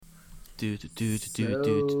iPokes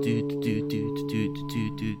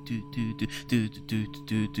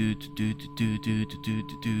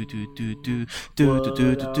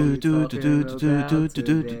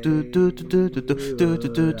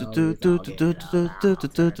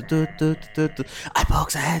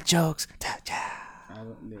ahead jokes.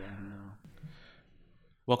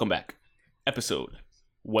 Welcome back. Episode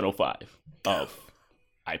 105 of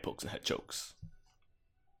iPokes and Head Jokes.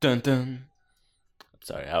 Dun dun.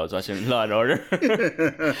 Sorry, I was watching Law and Order.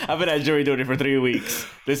 I've been at jury duty for 3 weeks.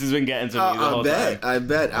 This has been getting to me the whole time. I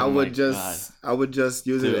bet. Oh I would just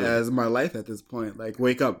use Dude. it as my life at this point. Like,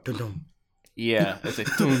 wake up. Dun-dun. Yeah, it's like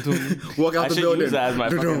dun, dun. Walk out I the should building. use that as my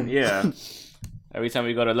Dun-dun. fucking Every time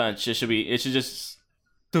we go to lunch, it should just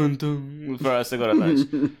dun dun for us to go to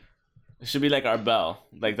lunch. It should be like our bell.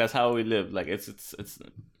 Like that's how we live. Like it's.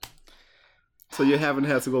 So you haven't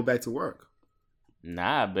had to go back to work?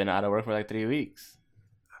 Nah, I've been out of work for like 3 weeks.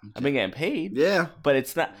 I've been getting paid. Yeah. But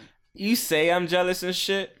it's not. You say I'm jealous and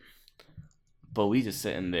shit, but we just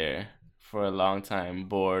sitting there for a long time,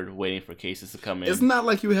 bored, waiting for cases to come in. It's not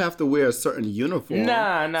like you have to wear a certain uniform.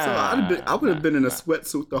 Nah. So I would have been in a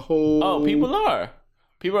sweatsuit the whole. Oh, people are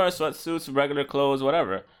in sweatsuits, regular clothes,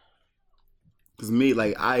 whatever. Cause me,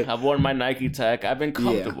 like I've worn my Nike Tech. I've been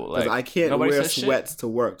comfortable. Because I can't wear sweats to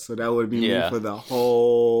work, so that would be me for the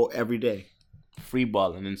whole every day. Free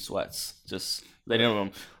balling in sweats, just letting them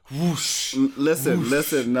whoosh. Listen.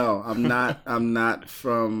 No, I'm not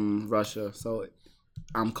from Russia, so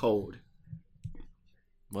I'm cold.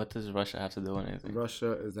 What does Russia have to do with anything?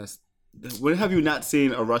 Russia is when have you not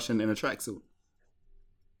seen a Russian in a tracksuit?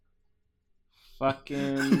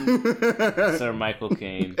 Fucking Sir Michael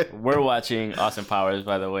Caine. We're watching Austin Powers,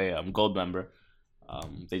 by the way. I'm gold member.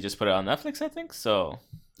 They just put it on Netflix, I think. So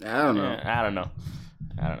I don't know. I don't know.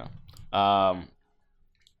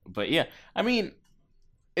 But yeah, I mean,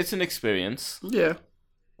 it's an experience. Yeah.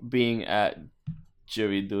 Being at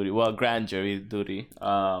jury duty, grand jury duty.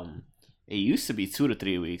 It used to be 2 to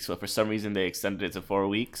 3 weeks, but for some reason they extended it to 4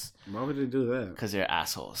 weeks. Why would they do that? Because they're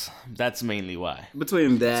assholes. That's mainly why.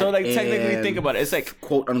 Between that, so like technically, think about it. It's like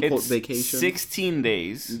quote unquote it's vacation. 16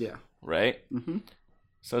 days. Yeah. Right. Mm-hmm.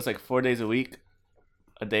 So it's like 4 days a week,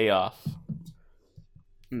 a day off,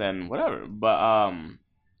 and then whatever. But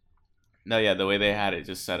no, yeah, the way they had it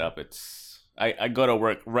just set up, I go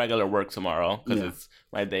to regular work tomorrow because it's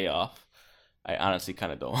my day off. I honestly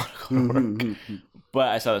kind of don't want to go to work. But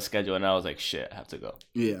I saw the schedule and I was like, shit, I have to go.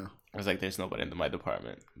 Yeah. I was like, there's nobody in my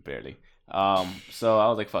department, barely. So I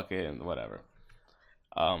was like, fuck it, and whatever.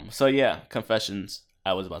 So yeah, confessions.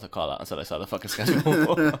 I was about to call out until I saw the fucking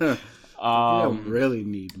schedule. You don't really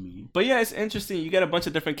need me. But yeah, it's interesting. You get a bunch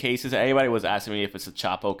of different cases. Everybody was asking me if it's a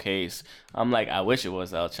Chapo case. I'm like, I wish it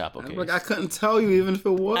was El Chapo case. Like, I couldn't tell you even if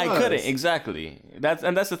it was. I couldn't, exactly. That's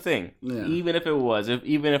the thing. Yeah. Even if it was,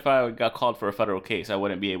 even if I got called for a federal case, I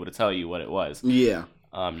wouldn't be able to tell you what it was. Yeah.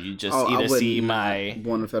 You just either see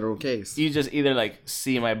won a federal case. You just either like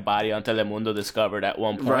see my body on Telemundo discovered at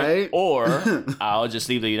one point, right? Or I'll just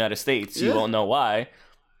leave the United States. You won't know why.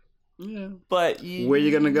 Yeah. But where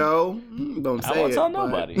you gonna go? Don't say it. I won't tell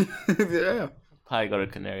nobody. Yeah. Probably go to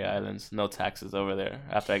Canary Islands. No taxes over there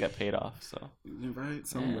after I get paid off. So. Right,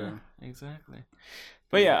 somewhere. Yeah, exactly.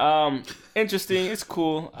 But yeah, interesting. It's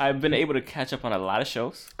cool. I've been able to catch up on a lot of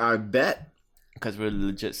shows. I bet. Because we're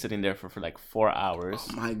legit sitting there for like 4 hours.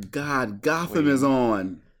 Oh my God, Gotham is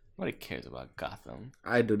on. Nobody cares about Gotham.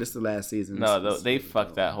 I do. This is the last season. No, they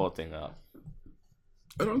fucked that whole thing up.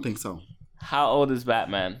 I don't think so. How old is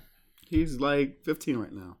Batman? He's like 15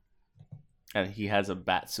 right now. And he has a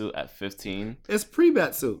bat suit at 15? It's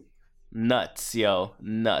pre-bat suit. Nuts, yo.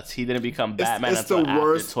 Nuts. He didn't become Batman it's until the after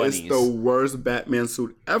worst, 20s. It's the worst Batman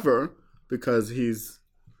suit ever because he's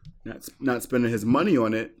not spending his money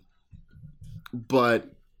on it,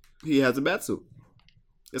 but he has a bat suit.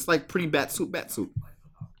 It's like pre-bat suit, bat suit.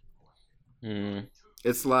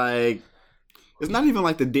 It's like, it's not even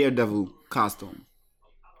like the Daredevil costume.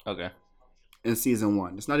 Okay. In season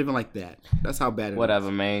 1, it's not even like that. That's how bad it Whatever,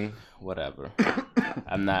 is. man. Whatever.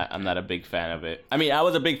 I'm not a big fan of it. I mean, I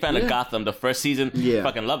was a big fan of Gotham. The first season,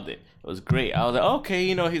 fucking loved it. It was great. I was like,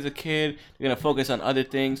 okay, he's a kid. You're gonna focus on other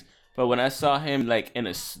things. But when I saw him like in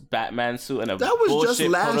a Batman suit and a that was bullshit just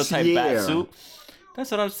last prototype year. bat suit,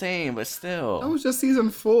 that's what I'm saying. But still, That was just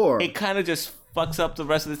season 4. it kind of just fucks up the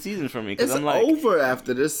rest of the season for me. Because It's I'm like, over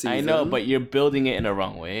after this season. I know, but you're building it in the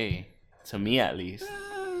wrong way. To me, at least.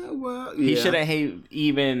 Well, He shouldn't have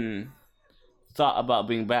even thought about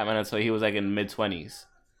being Batman until he was like in mid-20s.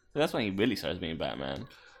 So that's when he really starts being Batman.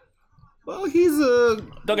 Well, he's a...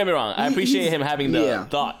 Don't get me wrong. I appreciate him having the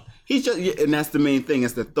thought. He's just... And that's the main thing.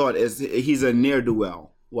 Is the thought. Is he's a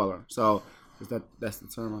ne'er-do-well. Weller. So that's the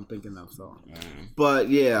term I'm thinking of. So, but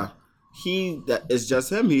yeah, it's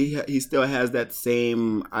just him. He still has that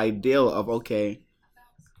same ideal of okay,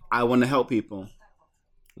 I want to help people.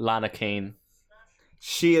 Lana Kane.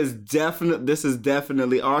 She is definitely. This is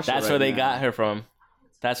definitely Arsha. That's where they got her from.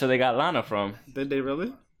 That's where they got Lana from. Did they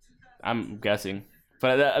really? I'm guessing.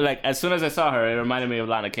 But as soon as I saw her, it reminded me of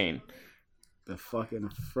Lana Kane. The fucking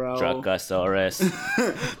fro. Drugosaurus.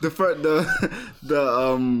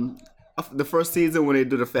 the first season when they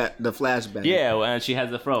do the flashback. Yeah, and she has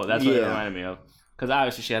the fro. That's what it reminded me of. Because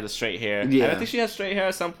obviously she has the straight hair. Yeah. And I think she has straight hair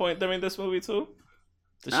at some point during this movie too.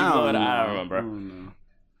 Did she blow it? I don't remember.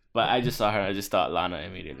 But I just saw her. I just thought Lana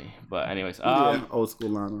immediately. But anyways, old school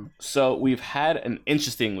Lana. So we've had an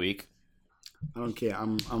interesting week. I don't care.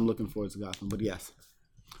 I'm looking forward to Gotham. But yes,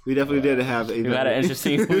 we definitely did have. We've had an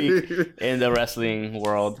interesting week in the wrestling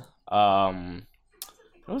world. There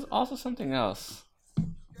was also something else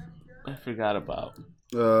I forgot about.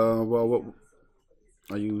 Well, what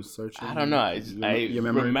are you searching? I don't know. I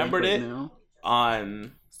remembered it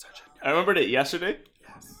on. I remembered it yesterday.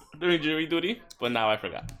 Yes. During jury duty, but now I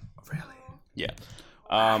forgot. Really?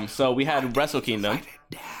 Yeah. So we had Wrestle Kingdom. Write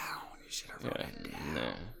it down. You should have wrote it down.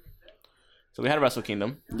 No. So we had Wrestle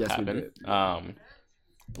Kingdom. Yes, happen. we did.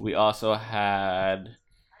 We also had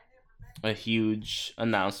a huge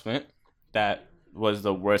announcement that was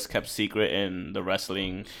the worst kept secret in the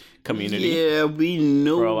wrestling community. Yeah, we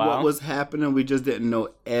knew what was happening. We just didn't know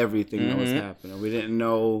everything that was happening. We didn't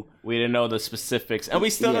know the specifics, and we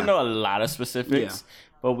still don't know a lot of specifics. Yeah.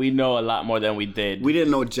 But we know a lot more than we did. We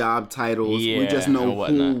didn't know job titles. We just know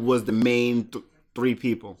who was the main 3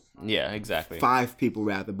 people. Yeah, exactly. 5 people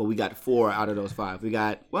rather, but we got 4 out of those 5. We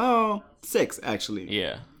got 6 actually.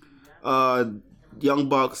 Yeah. Young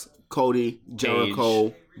Bucks, Cody, Jericho,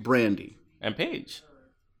 Paige. Brandy, and Paige.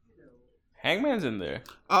 Hangman's in there.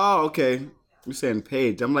 Oh, okay. You're saying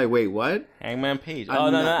Paige. I'm like, wait, what? Hangman Page.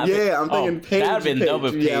 I'm thinking Paige. That would have been dope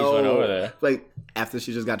if Paige went over there. Like after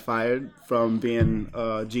she just got fired from being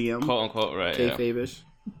GM, quote unquote, right? Kayfabe-ish.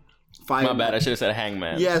 My bad. I should have said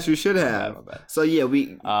Hangman. Yes, you should have. My bad. So yeah,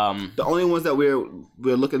 we the only ones that we're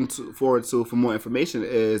looking forward to for more information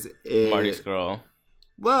is Marty Scurll.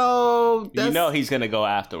 Well, he's gonna go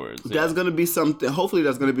afterwards. That's gonna be something. Hopefully,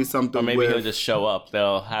 that's gonna be something. Or maybe he'll just show up.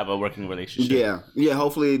 They'll have a working relationship. Yeah.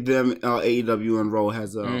 Hopefully, them AEW and Raw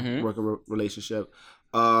has a working relationship.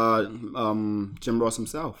 Jim Ross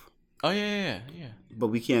himself. Oh yeah. But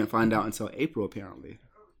we can't find out until April, apparently.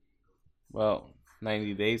 Well,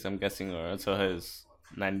 90 days, I'm guessing, or until his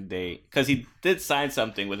 90-day, because he did sign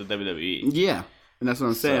something with the WWE. Yeah. And that's what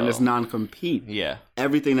I'm saying. It's non-compete. Yeah.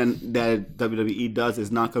 Everything that WWE does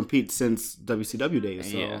is non-compete since WCW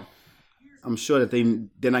days. So I'm sure that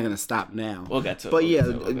they're not going to stop now. We'll get to it. But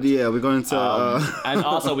we're going to... and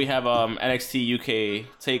also we have NXT UK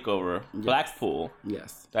TakeOver Blackpool.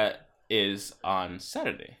 Yes. That is on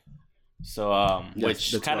Saturday. So,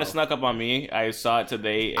 which kind of snuck up on me. I saw it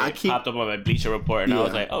today. It popped up on my Bleacher Report, and I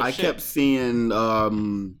was like, oh, shit. I kept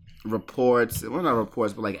seeing... reports, well, not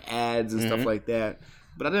reports, but like ads and stuff like that.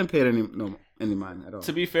 But I didn't pay it any mind at all.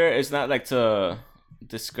 To be fair, it's not like to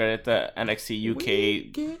discredit the NXT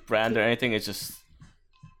UK brand or anything. It's just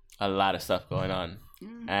a lot of stuff going on.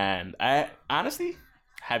 And I honestly,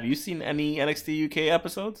 have you seen any NXT UK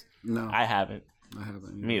episodes? No, I haven't.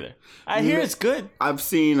 Me either. I hear it's good. I've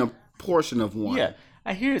seen a portion of one. Yeah,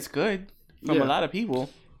 I hear it's good from a lot of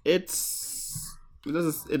people. It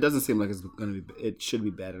doesn't seem like it's gonna be. It should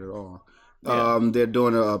be bad at all. Yeah. They're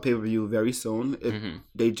doing a pay-per-view very soon.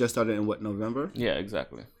 They just started in November? Yeah,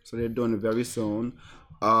 exactly. So they're doing it very soon.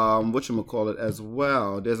 Whatchamacallit as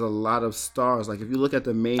well. There's a lot of stars. Like if you look at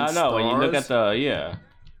the main stars. When you look at the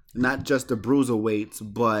not just the bruiserweights,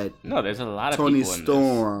 but no, there's a lot of Tony people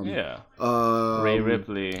Storm. In this. Yeah. Ray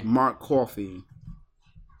Ripley. Mark Coffey.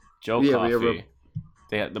 Joe Coffey.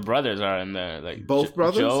 The brothers are in there, like both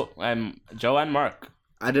brothers. Joe and Mark.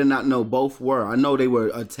 I did not know both were. I know they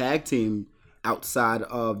were a tag team outside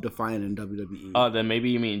of Defiant and WWE. Oh, then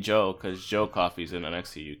maybe you mean Joe, because Joe Coffey's in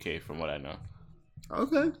NXT UK, from what I know.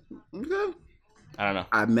 Okay. I don't know.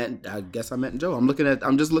 I guess I meant Joe.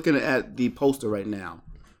 I'm just looking at the poster right now.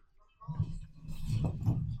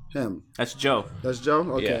 Him. That's Joe. That's Joe.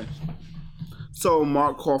 Okay. Yeah. So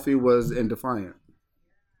Mark Coffey was in Defiant.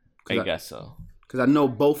 I guess so. Because I know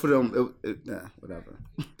both of them. Whatever.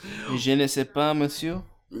 Je ne sais pas, monsieur.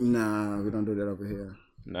 Nah, we don't do that over here.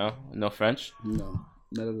 No French. No,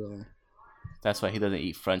 not at all. That's why he doesn't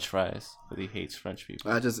eat French fries, because he hates French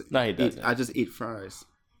people. He doesn't. I just eat fries.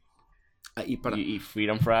 You eat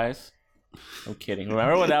freedom fries? I'm kidding.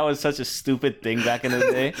 Remember when that was such a stupid thing back in the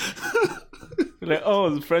day? Like, oh,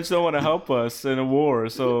 the French don't want to help us in a war,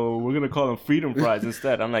 so we're gonna call them freedom fries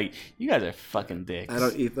instead. I'm like, you guys are fucking dicks. I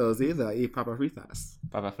don't eat those either. I eat Papa Fritas.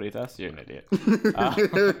 Papa fritas, you're an idiot.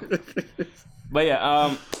 But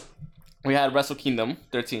yeah, we had Wrestle Kingdom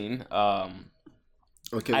 13.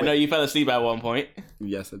 Okay, I know you fell asleep at one point.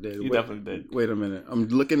 Yes, I did. You definitely did. Wait a minute. I'm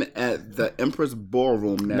looking at the Empress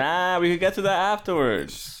Ballroom now. Nah, we could get to that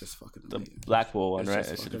afterwards. It's just fucking The amazing. Blackpool one, It's right?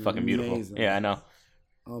 just It's fucking fucking beautiful. amazing. Yeah, I know.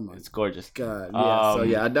 Oh my It's gorgeous. god. Yeah. So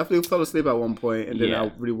yeah, I definitely fell asleep at one point, and then Yeah. I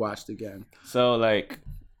rewatched again. So like,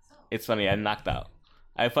 it's funny. I knocked out.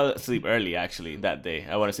 I fell asleep early actually that day.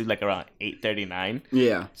 I went to sleep like around 8:39.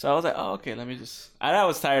 Yeah. So I was like, oh okay, let me just. I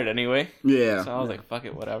was tired anyway. Yeah. So I was like, fuck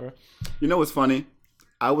it, whatever. You know what's funny?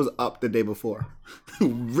 I was up the day before,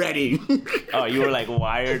 ready. Oh, you were like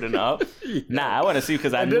wired and up. Nah, I went to sleep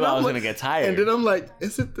because I knew I was gonna get tired. And then I'm like,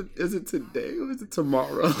 is it today or is it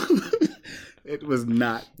tomorrow? It was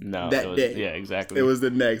not that day. Yeah, exactly. It was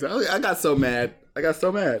the next. I got so mad.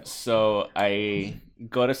 So I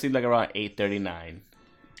go to sleep like around 8:39,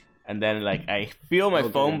 and then like I feel my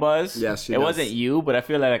phone buzz. Yes, it wasn't you, but I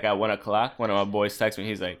feel like at 1 o'clock, one of my boys texts me.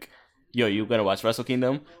 He's like, "Yo, you gonna watch Wrestle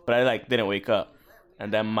Kingdom?" But I like didn't wake up,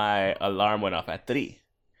 and then my alarm went off at 3.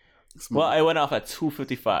 Well, it went off at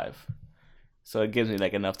 2:55. So it gives me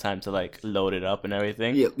like enough time to like load it up and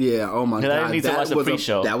everything. Yeah. Oh my god. I didn't need to watch the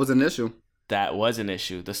pre-show. That was an issue. That was an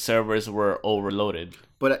issue. The servers were overloaded.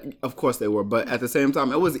 But of course they were. But at the same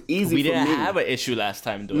time, it was easy. We for didn't me. have an issue last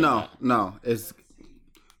time doing that. No. It's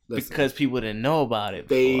listen, Because people didn't know about it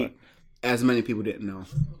before. as many people didn't know.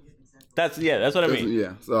 That's what I mean.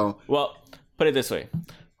 Yeah. So Well, put it this way.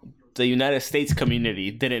 The United States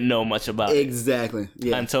community didn't know much about it exactly.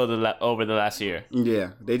 Yeah. until over the last year.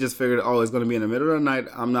 Yeah, they just figured, oh, it's gonna be in the middle of the night.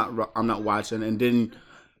 I'm not watching, and then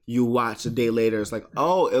you watch a day later. It's like,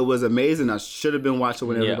 oh, it was amazing. I should have been watching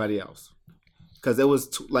with everybody else, because it was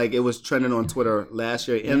it was trending on Twitter last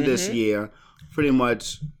year and this year, pretty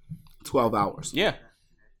much 12 hours. Yeah,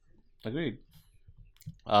 agreed.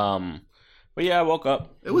 But yeah, I woke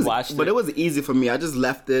up. It was, watched but it was easy for me. I just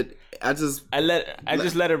left it. I just let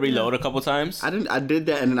it reload a couple times. I did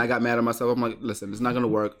that, and then I got mad at myself. I'm like, listen, it's not gonna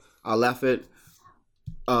work. I left it.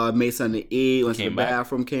 Made something to eat. Went to the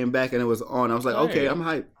bathroom. Came back, and it was on. I was like, okay, I'm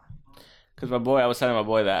hyped. Because I was telling my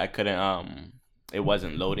boy that I couldn't. It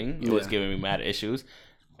wasn't loading. It was giving me mad issues,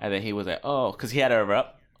 and then he was like, oh, because he had it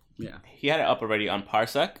up. Yeah. He had it up already on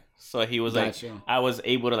Parsec, so he was like, I was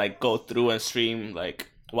able to like go through and stream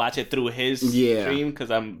watch it through his stream because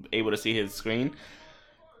I'm able to see his screen.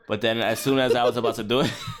 But then as soon as I was about to do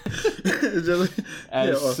it,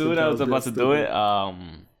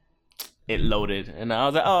 it loaded. And I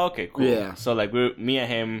was like, oh, okay, cool. Yeah. So like me and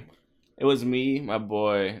him, it was me, my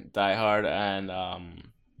boy, Die Hard, and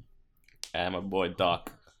my boy,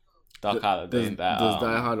 Doc Holliday. Does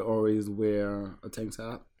Die Hard always wear a tank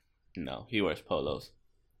top? No, he wears polos.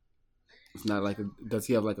 It's not like does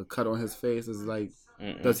he have like a cut on his face? It's like,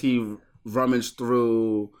 does he rummage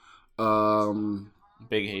through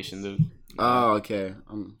Big Haitian dude. Oh, okay.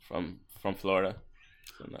 From Florida.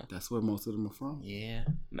 So, no. That's where most of them are from. Yeah.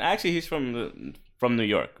 Actually, he's from New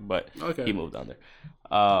York, but he moved down there.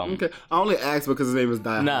 Okay. I only asked because his name is Die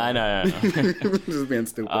Hard. No, I know. Just being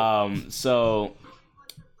stupid. So,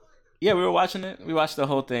 yeah, we were watching it. We watched the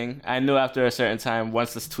whole thing. I knew after a certain time,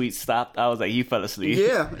 once this tweet stopped, I was like, he fell asleep.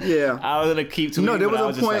 Yeah. I was going to keep tweeting. No, there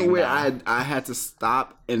was a point where I had to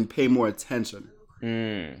stop and pay more attention.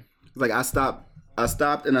 Like, I stopped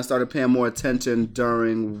and I started paying more attention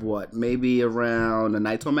during maybe around a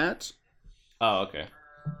Naito match. Oh, okay.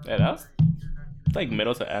 Yeah, that was like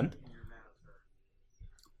middle to end.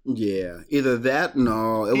 Yeah, either that.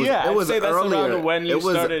 No, it was. Yeah, it was I'd say that's earlier. Around when you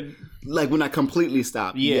started. Like when I completely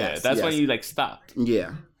stopped. Yeah, that's when you like stopped.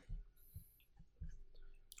 Yeah.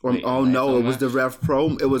 No, it was the Rev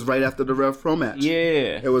Pro. It was right after the Rev Pro match.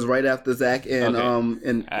 Yeah, it was right after Zack and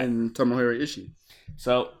and Tomohiro Ishii.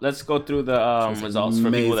 So let's go through the results for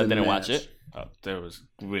people that didn't watch it. There was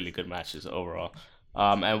really good matches overall.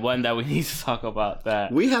 And one that we need to talk about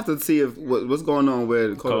that we have to see if what's going on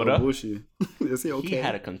with Kota Ibushi. Is he okay? He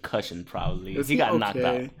had a concussion probably. He got knocked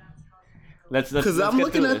out. Let's because I'm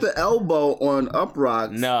looking at the elbow on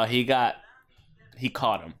Uproxx. No, he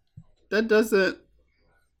caught him. That doesn't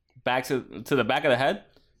back to the back of the head.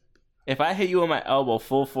 If I hit you with my elbow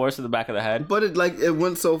full force to the back of the head, but it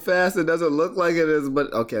went so fast it doesn't look like it is.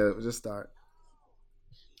 But okay, just start.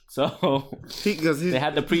 So they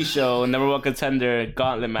had the pre-show #1 contender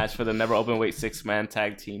gauntlet match for the Never Openweight 6-man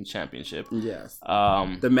tag team championship. Yes.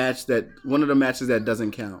 One of the matches that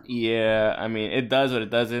doesn't count. Yeah, I mean it does, but it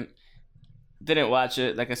doesn't. Didn't watch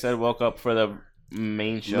it. Like I said, woke up for the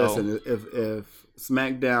main show. Listen, if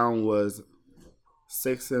SmackDown was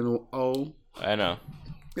 6-0, I know.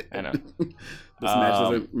 this match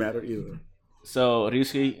doesn't matter either. So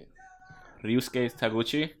Ryusuke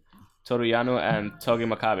Taguchi, Toru Yano, and Togi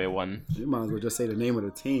Makabe won. You might as well just say the name of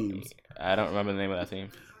the teams. I don't remember the name of that team.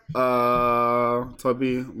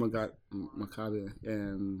 Tobi Makabe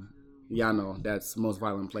and Yano. That's most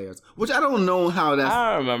violent players. Which I don't know how that's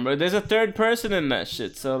I don't remember. There's a third person in that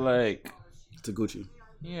shit. So like, Taguchi.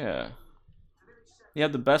 yeah. You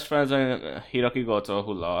have the best friends on Hiroki Goto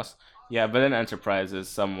who lost. Yeah, Villain Enterprises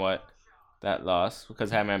somewhat that lost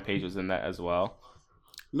because Hangman Page was in that as well.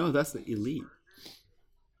 No, that's the Elite.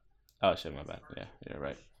 Oh shit, my bad. Yeah, you're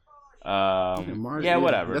right. Yeah,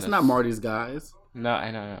 whatever. That's not Marty's guys. No,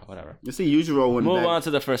 I know, whatever. You see, Yujiro went Move back. on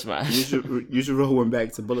to the first match. Yujiro went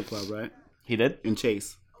back to Bullet Club, right? He did? And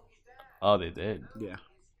Chase. Oh, they did. Yeah.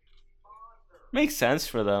 Makes sense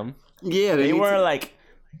for them. Yeah, They were like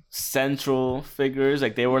central figures.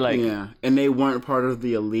 Like they were like yeah, and they weren't part of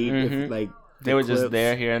the Elite. Mhm. If, like they were just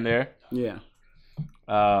there, here and there. Yeah.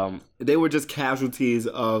 Um, They were just casualties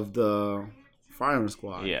of the firing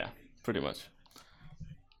squad. yeah, pretty much.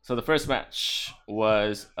 So the first match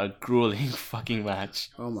was a grueling fucking match.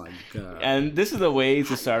 Oh my god. And this is a way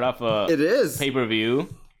to start off a It is. pay-per-view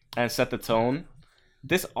and set the tone.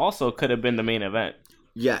 This also could have been the main event.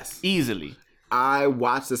 Yes. Easily. I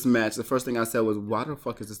watched this match. The first thing I said was, "Why the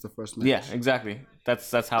fuck is this the first match?" Yeah, exactly. That's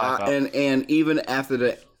how I felt. And even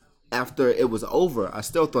after it was over, I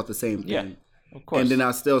still thought the same thing. Yeah, of course. And then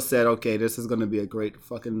I still said, "Okay, this is going to be a great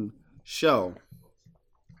fucking show."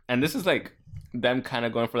 And this is like them kind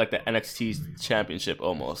of going for like the NXT championship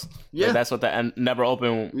almost. Yeah. Like, that's what the never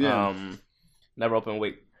open Yeah. never open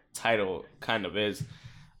weight title kind of is.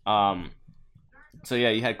 So yeah,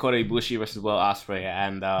 you had Kota Ibushi versus Will Ospreay,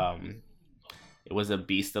 and it was a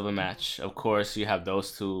beast of a match. Of course, you have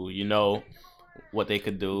those two. You know what they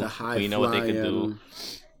could do. The high We know what they could do. flying.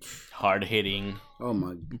 Hard hitting, Oh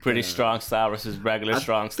my god. pretty strong style versus regular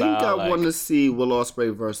strong I style. think I like- want to see Will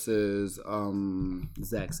Ospreay versus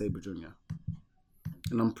Zack Sabre Jr.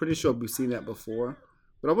 And I'm pretty sure we've seen that before,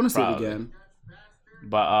 but I want to see it Probably. again.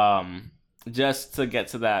 But just to get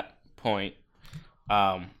to that point,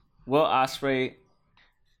 Will Ospreay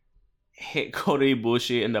hit Kota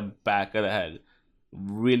Ibushi in the back of the head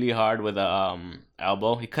really hard with a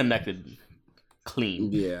elbow. He connected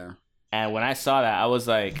clean. Yeah. And when I saw that, I was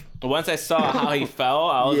like, once I saw how he fell,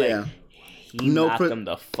 I was Yeah. like, he No knocked him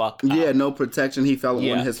the fuck out. Yeah, no protection. He fell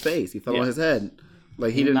Yeah. on his face. He fell Yeah. on his head.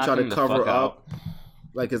 Like he didn't knocked try to him the cover fuck up.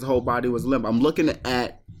 Like his whole body was limp. I'm looking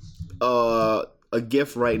at a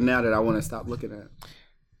GIF right now that I want to stop looking at.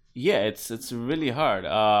 Yeah, it's really hard.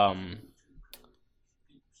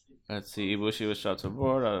 Let's see. Ibushi was shot to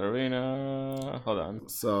board out of the arena. Hold on.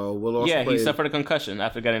 So Will Ospreay. Yeah, he suffered a concussion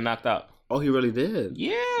after getting knocked out. Oh, he really did.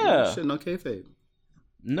 Yeah. Shit, no kayfabe.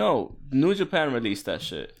 No, New Japan released that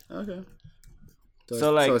shit. Okay.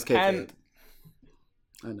 So like, it's kayfabe. and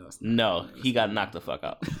I know. It's not. no, he got knocked the fuck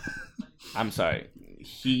out. I'm sorry.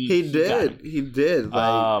 He He got him. did. He did.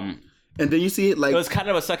 Like, and then you see it like it was kind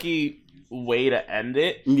of a sucky way to end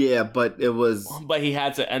it, yeah, but it was but he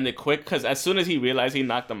had to end it quick because as soon as he realized he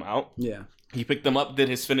knocked him out, yeah. he picked him up, did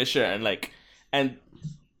his finisher, and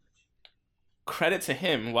credit to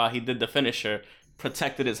him while he did the finisher,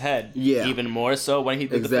 protected his head Yeah. even more so when he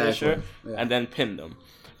did the Exactly. finisher, Yeah. and then pinned him.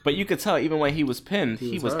 But you could tell even when he was pinned,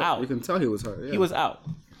 he was hurt. out. You can tell he was hurt. Yeah. He was out.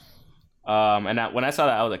 And when I saw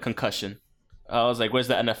that, I was like, concussion. I was like, where's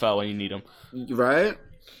the NFL when you need them? right.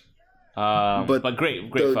 But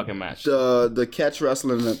great the- fucking match. The catch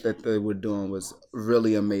wrestling that they were doing was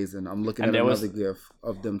really amazing. I'm looking And at there another was- gif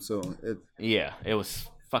of them too. Yeah, it was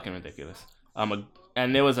fucking ridiculous.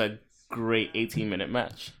 And it was a great 18-minute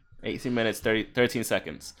match. 18 minutes, 13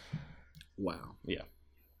 seconds. Wow. Yeah.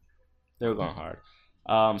 They were going hard.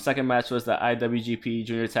 Second match was the IWGP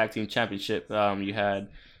Junior Tag Team Championship. You had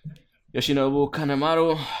Yoshinobu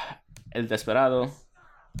Kanemaru, El Desperado,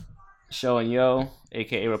 Sho and Yo,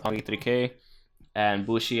 aka Roppongi 3K, and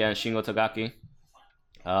Bushi and Shingo Tagaki.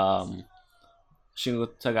 Shingo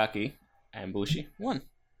Tagaki and Bushi won.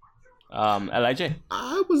 LIJ.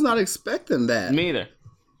 I was not expecting that. Me either.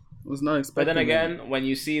 Was not But expecting. then again, when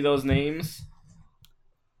you see those names,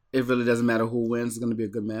 it really doesn't matter who wins. It's going to be a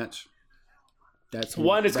good match. That's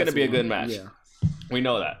one, it's going to that's be a one. good match. Yeah. We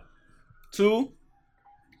know that. Two,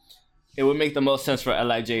 it would make the most sense for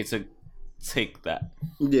LIJ to take that.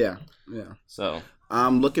 Yeah. Yeah. So,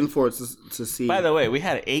 I'm looking forward to see. by the way, we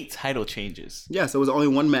had 8 title changes. Yes, it was only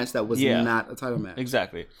one match that was Yeah. not a title match.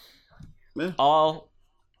 Exactly. Yeah. All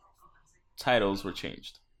titles were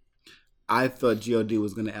changed. I thought God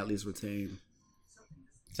was going to at least retain.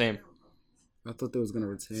 Same. I thought they was gonna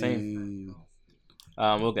retain. Same.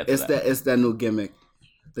 We'll get to that. It's that new gimmick,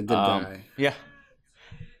 the good guy. Yeah.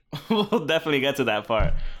 We'll definitely get to that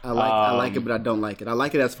part. I like it, but I don't like it. I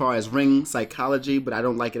like it as far as ring psychology, but I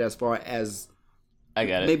don't like it as far as I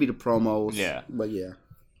got it. maybe the promos. Yeah. But yeah.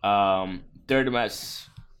 Third match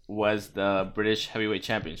was the British Heavyweight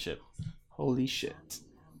Championship. Holy shit.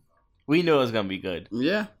 We knew it was gonna be good.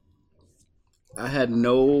 Yeah. I had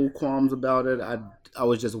no qualms about it. I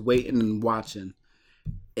was just waiting and watching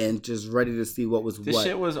and just ready to see what was This what.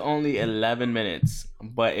 shit was only 11 minutes,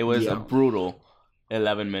 but it was a brutal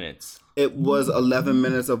 11 minutes. It was 11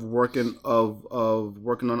 minutes of working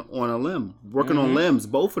working on a limb. Working on limbs,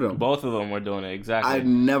 both of them. Both of them were doing it, exactly. I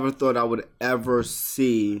never thought I would ever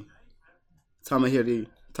see Tomohiro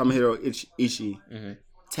Ishii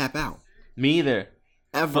tap out. Me either.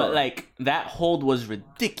 Ever. But like that hold was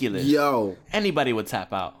ridiculous. Yo. Anybody would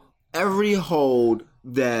tap out. Every hold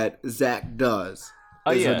that Zach does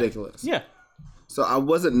is ridiculous. Yeah. So I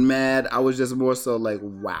wasn't mad. I was just more so like,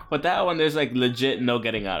 wow. But that one, there's like legit no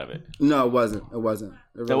getting out of it. No, it wasn't. It wasn't.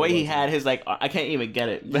 It the way really he had his like, I can't even get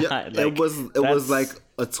it. Yeah, like, it was like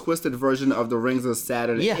a twisted version of the Rings of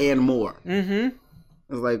Saturn and more. Mm-hmm. It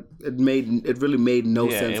was like it really made no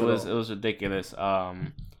sense at all. It was ridiculous.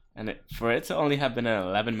 And for it to only have been an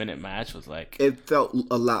 11-minute match was like... It felt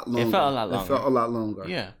a lot longer. It felt a lot longer.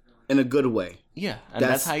 Yeah. In a good way. Yeah, and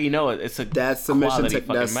that's how you know it's a submission.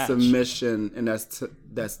 That's match. Submission, and that's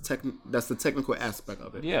the technical aspect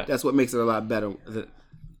of it. Yeah, that's what makes it a lot better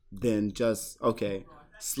than just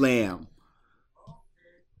slam.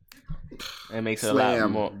 It makes it a lot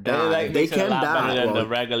more. They can die better than the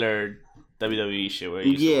regular WWE shit we're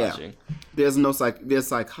used to watching. There's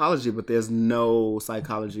psychology, but there's no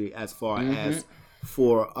psychology as far as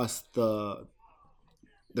for us the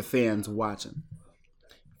fans watching.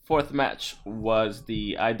 Fourth match was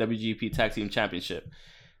the IWGP Tag Team Championship.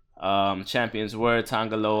 Champions were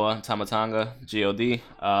Tanga Loa, Tama Tonga,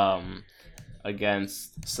 God,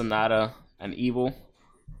 against Sonata and Evil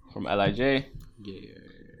from LIJ. Yeah.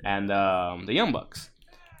 And the Young Bucks.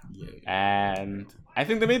 Yeah. And I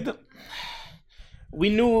think they made we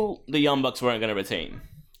knew the Young Bucks weren't going to retain.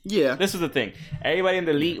 Yeah. This is the thing. Everybody in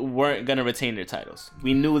the elite weren't going to retain their titles.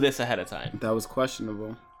 We knew this ahead of time. That was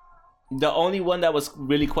questionable. The only one that was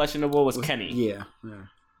really questionable was Kenny. Yeah.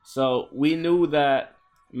 So we knew that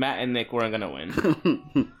Matt and Nick weren't going to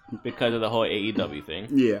win because of the whole AEW thing.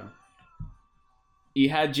 Yeah. You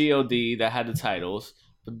had GOD that had the titles,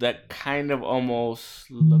 but that kind of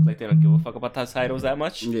almost looked like they don't give a fuck about those titles that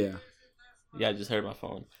much. Yeah. Yeah, I just heard my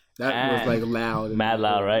phone. That was like loud. Mad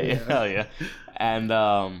loud, right? Yeah. Hell yeah. And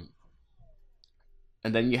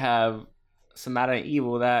then you have Sonata and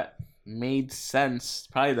Evil that made sense,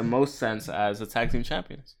 probably the most sense as the tag team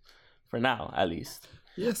champions. For now, at least.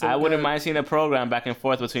 Yes, I wouldn't mind seeing a program back and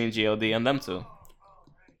forth between God and them two.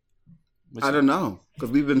 I don't know, because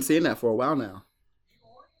we've been seeing that for a while now.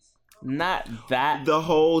 Not that. The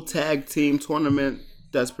whole tag team tournament,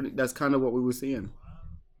 that's kind of what we were seeing.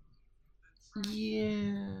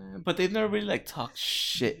 Yeah, but they've never really like talked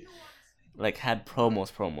shit, like had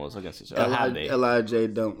promos against each other. Have they?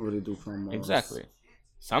 LIJ don't really do promos. Exactly.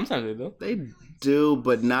 Sometimes they do. They do,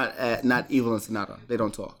 but not Evil and Sonata. They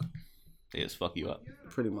don't talk. They just fuck you up.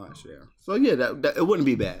 Pretty much, yeah. So yeah, that it wouldn't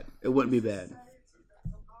be bad. It wouldn't be bad.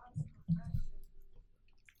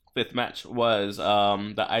 Fifth match was the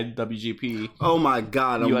IWGP. Oh my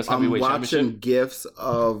god! I'm watching gifs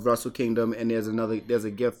of Wrestle Kingdom, and there's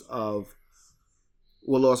a gift of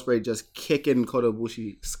Will Ospreay just kicking Kota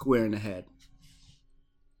Ibushi square in the head.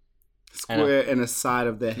 Square in the side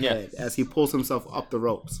of the head as he pulls himself up the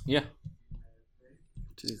ropes. Yeah.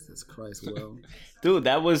 Jesus Christ, Will. Dude,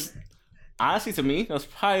 that was honestly to me, that was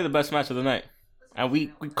probably the best match of the night. And we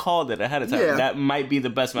called it ahead of time. Yeah. That might be the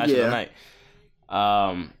best match of the night.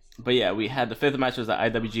 But yeah, we had the fifth match was the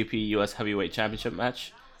IWGP US Heavyweight Championship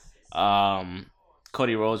match.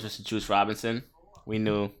 Cody Rhodes versus Juice Robinson. We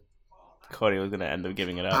knew Cody was gonna end up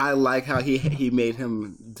giving it up. I like how he made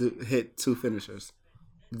him hit two finishers.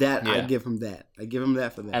 I give him that. I give him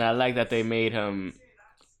that for that. And I like that they made him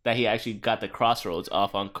that he actually got the crossroads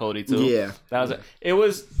off on Cody too. Yeah, that was it.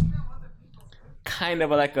 Was kind of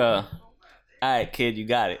like a, all right, kid, you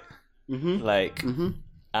got it. Mm-hmm. Like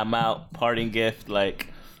I'm out, parting gift. Like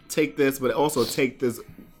take this, but also take this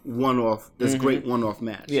one-off, this great one-off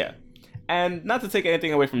match. Yeah, and not to take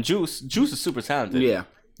anything away from Juice. Juice is super talented. Yeah,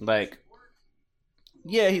 like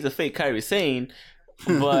he's a fake Kairi Sane,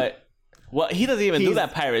 but. Well, he doesn't even do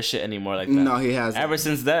that pirate shit anymore like that. No, he hasn't. Ever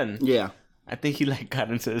since then. Yeah. I think he like got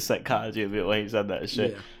into the psychology a bit when he said that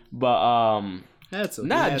shit. Yeah. But Had to.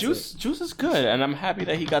 Nah, He had Juice is good, and I'm happy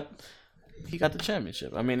that he got the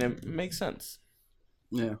championship. I mean, it makes sense.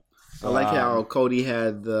 Yeah. I like how Cody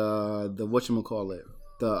had the whatchamacallit,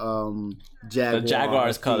 the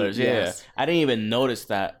Jaguars colors. Yeah, yes. I didn't even notice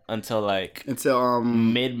that until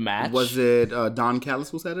mid match. Was it Don Callis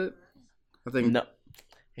who said it? I think No,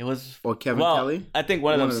 it was or Kevin Kelly. I think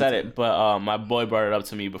one of them said it, but my boy brought it up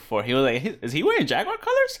to me before. He was like, "Is he wearing Jaguar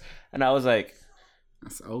colors?" And I was like,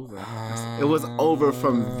 "It's over. It was over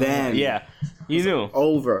from then." Yeah, you knew.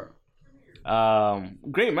 Over.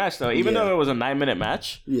 Great match though. Even though it was a 9-minute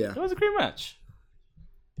match, it was a great match.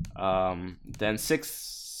 Then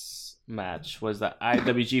 6th match was the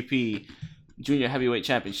IWGP Junior Heavyweight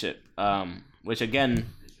Championship, which again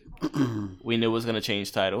we knew was gonna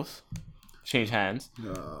change hands,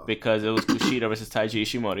 because it was Kushida versus Taiji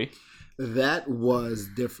Ishimori. That was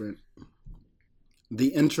different.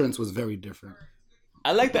 The entrance was very different.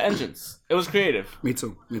 I liked the entrance. It was creative. Me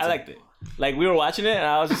too. I liked it. Like, we were watching it, and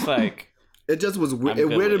I was just like... It just was... It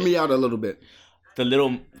weirded me out a little bit. The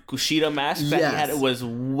little Kushida mask that he had, it was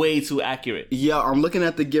way too accurate. Yeah, I'm looking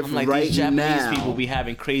at the GIF right now. These Japanese people be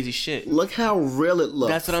having crazy shit. Look how real it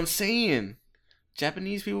looks. That's what I'm saying.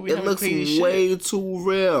 Japanese people be having crazy shit. It looks way too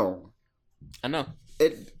real. I know.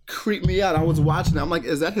 It creeped me out. I was watching it. I'm like,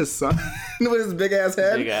 is that his son? With his big ass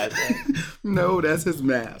head? Big ass head. No, that's his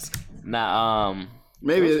mask. Nah,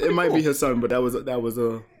 maybe it might be his son, but that was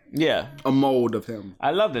a mold of him.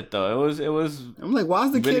 I loved it though. It was. I'm like, why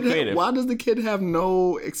does the kid have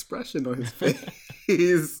no expression on his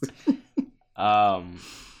face?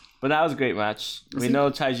 But that was a great match. We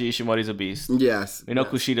know Taiji Ishimori's a beast. Yes. We know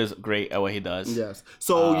Kushida's great at what he does. Yes.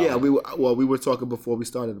 So we were talking before we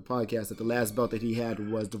started the podcast that the last belt that he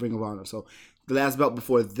had was the Ring of Honor. So the last belt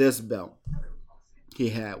before this belt he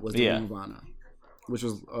had was the Ring of Honor, which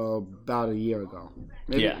was about a year ago.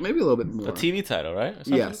 Maybe a little bit more. A TV title, right?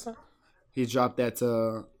 Yes. He dropped that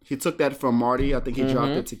to... He took that from Marty. I think he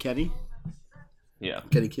dropped it to Kenny. Yeah.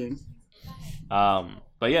 Kenny King.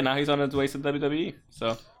 But yeah, now he's on his way to WWE.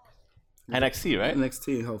 So... NXT, right?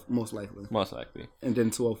 NXT, most likely. Most likely. And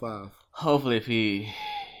then 205. Hopefully, if he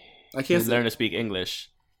learn to speak English.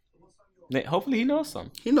 Hopefully, he knows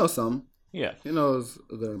some. He knows some. Yeah. He knows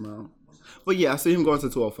a good amount. But yeah, I see him going to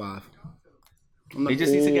 205. He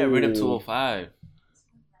just needs to get rid of 205.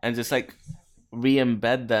 And just like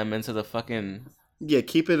re-embed them into the fucking... Yeah,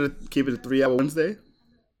 keep it a 3-hour Wednesday.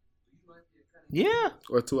 Yeah.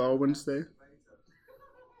 Or a 2-hour Wednesday.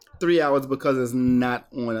 3 hours because it's not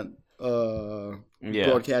on a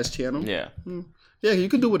broadcast channel. Yeah. Yeah, you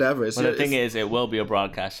can do whatever. But the thing is, it will be a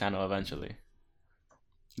broadcast channel eventually.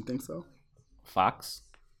 You think so? Fox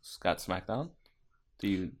got SmackDown.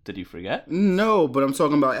 Did you forget? No, but I'm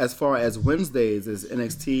talking about as far as Wednesdays is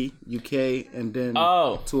NXT UK and then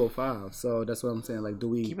 205. So that's what I'm saying. Like, do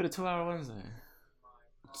we keep it a 2-hour Wednesday?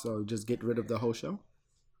 So just get rid of the whole show?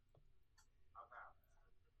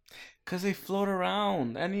 Because they float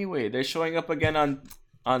around anyway. They're showing up again on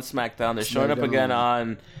SmackDown. They're showing up again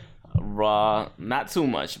on Raw. Not too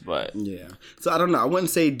much, but... Yeah. So I don't know. I wouldn't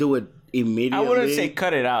say do it immediately. I wouldn't say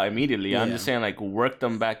cut it out immediately. Yeah. I'm just saying, like, work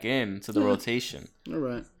them back into the rotation. All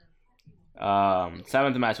right.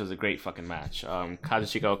 7th match was a great fucking match.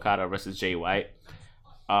 Kazuchika Okada versus Jay White.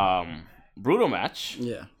 Brutal match.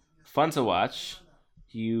 Yeah. Fun to watch.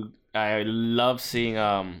 I love seeing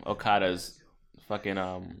Okada's fucking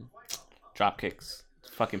drop kicks.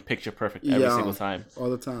 Fucking picture perfect every single time. All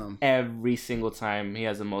the time. Every single time. He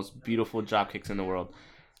has the most beautiful drop kicks in the world.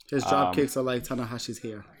 His drop kicks are like Tanahashi's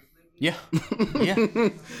hair. Yeah. Yeah.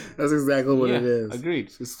 That's exactly what it is.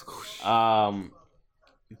 Agreed.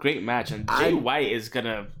 Great match. And Jay White is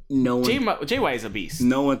gonna... Jay White is a beast.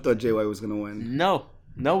 No one thought Jay White was gonna win. No.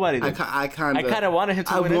 Nobody did. I kind of wanted him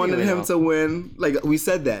to win. I wanted him to win. Like, we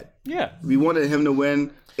said that. Yeah. We wanted him to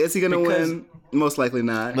win. Is he gonna win? Most likely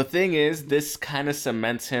not. The thing is, this kind of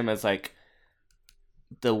cements him as like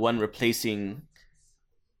the one replacing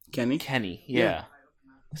Kenny. Yeah.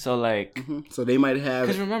 So like, so they might have.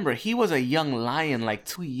 Because remember, he was a young lion like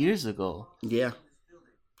 2 years ago. Yeah.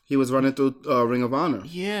 He was running through Ring of Honor.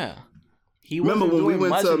 Yeah. Remember when we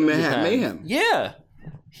went to Manhattan Mayhem? Yeah.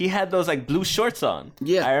 He had those like blue shorts on.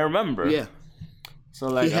 Yeah. I remember. Yeah. So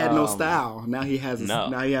like, he had no style. Now he has. Now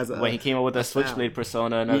he has. When he came up with the Switchblade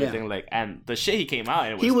persona and everything, like, and the shit he came out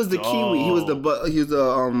in was. He was the Kiwi. He was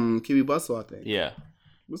the Kiwi Bustle, I think. Yeah.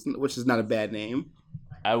 Which is not a bad name.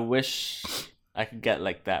 I wish I could get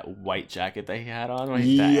like that white jacket that he had on, like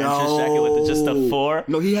that entrance jacket with just the 4.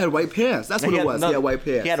 No, he had white pants. That's what it was. He had white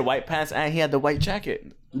pants. He had white pants and he had the white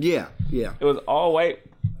jacket. Yeah, yeah. It was all white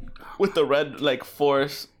with the red like 4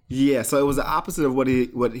 Yeah, so it was the opposite of what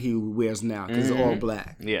he wears now because it's all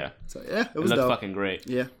black. Yeah. So yeah, it It was looked dope. fucking great.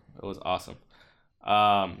 Yeah. It was awesome.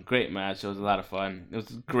 Great match. It was a lot of fun. It was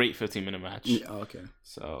a great 15-minute match. Yeah, okay.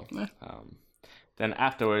 So, Yeah. then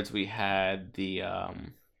afterwards we had the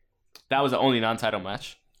that was the only non-title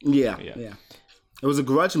match. Yeah. Yeah. Yeah. It was a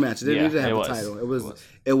grudge match. It didn't Yeah, need to have it a was. title. It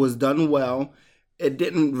It was done well. It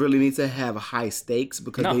didn't really need to have high stakes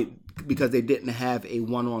because No. they didn't have a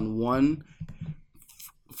 1-on-1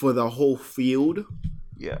 for the whole field.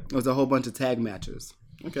 Yeah. It was a whole bunch of tag matches.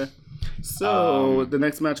 Okay. So the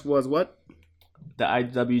next match was what? The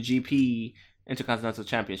IWGP Intercontinental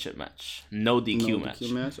Championship match. No DQ match.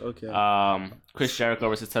 DQ match. Okay. Chris Jericho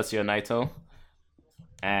versus Tetsuya Naito.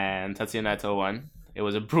 And Tetsuya Naito won. It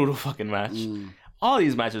was a brutal fucking match. All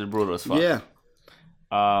these matches are brutal as fuck. Yeah.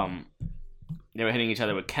 They were hitting each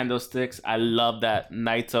other with kendo sticks. I love that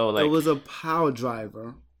Naito It was a power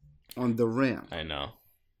driver on the ramp. I know.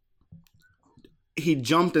 He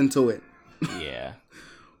jumped into it. Yeah.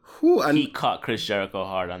 Whew, and He caught Chris Jericho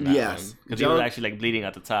hard on that Yes. one. Because he was actually bleeding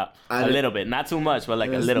at the top. I A didn't- little bit. Not too much, but I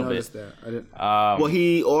a just little bit. noticed that. I didn't. Well,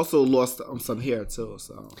 he also lost some hair too.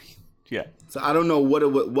 Yeah. So I don't know what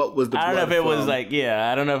was the. I don't know if blood it was from.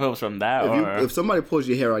 I don't know if it was from that or... If somebody pulls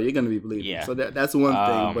your hair out, you're gonna be bleeding. Yeah. So that's one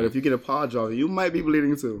thing. But if you get a power driver, you might be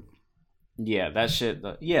bleeding too. Yeah, that shit.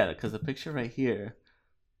 Yeah, because the picture right here.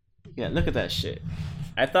 Yeah, look at that shit.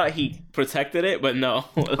 I thought he protected it, but no.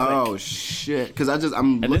 Oh shit! Because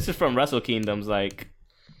And this is from Wrestle Kingdoms.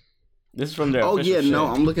 This is from their. Oh official yeah, shit. no,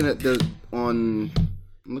 I'm looking at I'm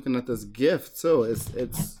looking at this gift too.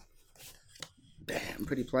 It's damn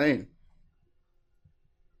pretty plain.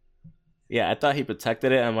 Yeah, I thought he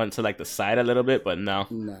protected it and went to the side a little bit, but no.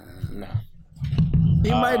 Nah. No. He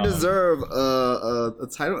might deserve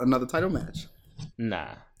another title match. Nah.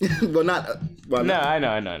 Well, not. Well, No, not.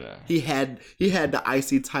 I know. He had the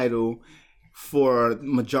IC title for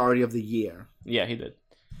majority of the year. Yeah, he did.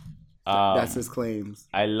 That's his claims.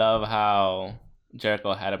 I love how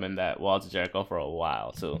Jericho had him in that Walls of Jericho for a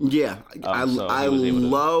while too. Yeah, So I he was able to-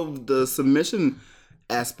 love the submission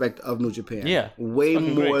aspect of New Japan. Yeah, way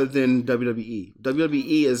fucking more great. than WWE.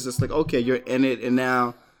 WWE is just like, okay, you're in it, and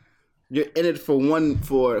now you're in it for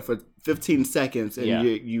 15 seconds, and Yeah.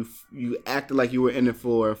 you acted like you were in it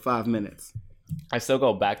for 5 minutes. I still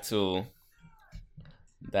go back to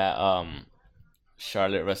that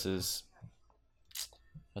Charlotte versus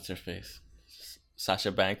what's her face?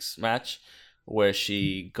 Sasha Banks match where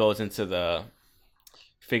she goes into the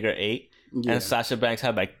figure 8 Yeah. and Sasha Banks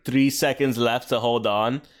had 3 seconds left to hold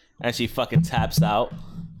on and she fucking taps out.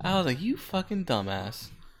 I was like, you fucking dumbass.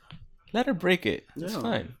 Let her break it. It's Yeah.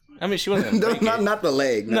 fine. I mean, she wasn't gonna break it. not the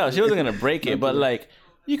leg. No, she wasn't gonna break it, but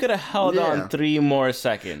you could have held Yeah. on 3 more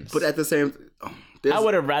seconds. But at the same, I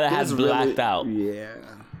would have rather had blacked out. Yeah,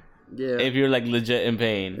 yeah. If you're legit in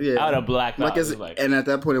pain, Yeah. I would have blacked out. And at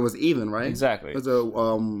that point, it was even, right? Exactly. It was a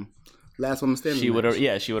last woman standing. She would have,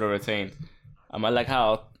 match. she would have retained. I like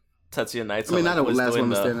how Tetsuya Naito. I mean, not a was last doing woman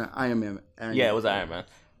the- standing. Iron Man. Yeah, it was Iron Man.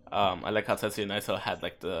 I like how Tetsuya Naito had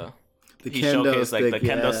The he kendo showcased the stick,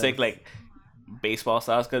 kendo yeah. stick baseball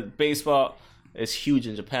styles because baseball is huge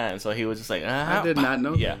in Japan. So he was just I did not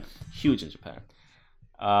know. yeah, that. huge in Japan.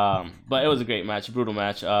 But it was a great match, brutal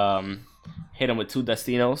match. Hit him with 2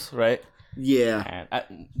 Destinos, right? Yeah.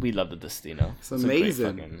 And we love the Destino. It's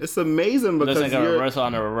amazing. It's amazing Looks because like a reversal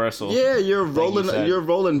on a reversal. yeah, you're you rolling. said. You're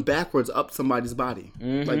rolling backwards up somebody's body.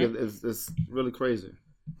 Mhm. Like it's really crazy.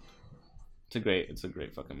 It's a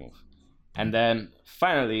great fucking move. And then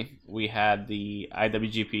finally we had the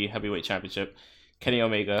IWGP Heavyweight Championship, Kenny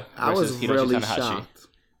Omega I was versus Hiroshi really Tanahashi. shocked.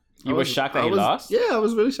 You were shocked that he lost? Yeah, I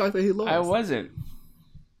was really shocked that he lost. I wasn't.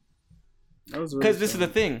 I was really Because this is the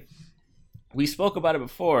thing. We spoke about it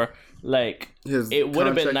before. His it would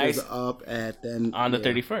have been contract is nice up at then on the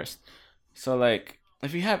 31st. So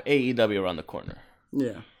if you have AEW around the corner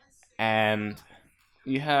Yeah. and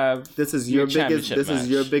you have This is your your biggest. championship This is match.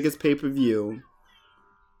 your biggest pay per view.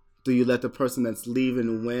 Do you let the person that's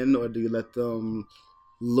leaving win, or do you let them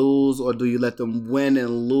lose, or do you let them win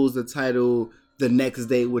and lose the title the next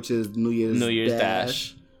day, which is New Year's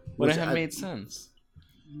Dash. Would which have I- made sense.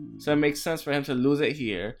 So it makes sense for him to lose it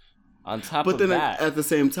here. On top But of then that, at the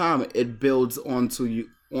same time, it builds onto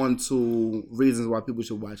reasons why people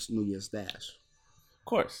should watch New Year's Dash. of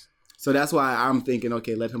course. So that's why I'm thinking,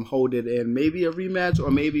 okay, let him hold it in, maybe a rematch or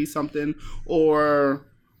maybe something, or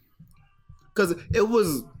because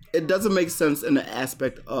it doesn't make sense in the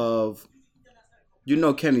aspect of,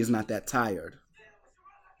 Kenny's not that tired.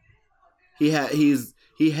 He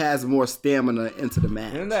has more stamina into the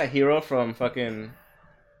match. Isn't that Hero from fucking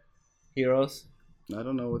Heroes? I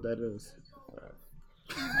don't know what that is.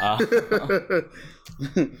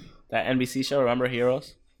 That NBC show, remember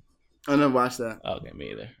Heroes? I never watched that. Okay,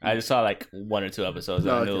 me either. I just saw like 1 or 2 episodes.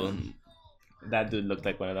 And I knew that dude looked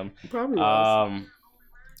like one of them. Probably was.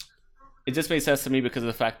 It just made sense to me because of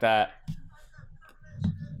the fact that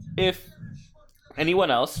if anyone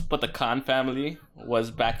else but the Khan family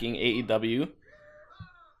was backing AEW,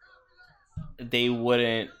 they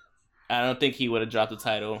wouldn't. I don't think he would have dropped the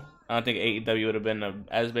title. I don't think AEW would have been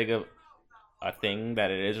as big of a thing that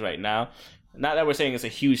it is right now. Not that we're saying it's a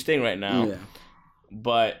huge thing right now,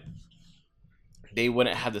 but they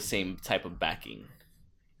wouldn't have the same type of backing.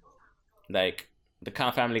 Like, the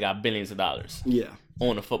Khan family got billions of dollars. Yeah.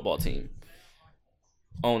 Own a football team.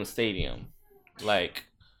 Own a stadium. Like...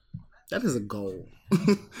 That is a goal.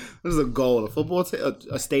 That is a goal. A football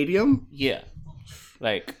a stadium? Yeah.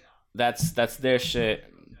 Like, that's their shit.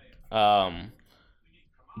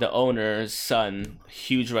 The owner's son,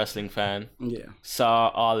 huge wrestling fan, saw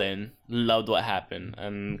All In, loved what happened,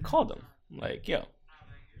 and called him. Like, yo,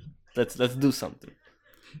 let's do something.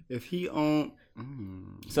 If he owned...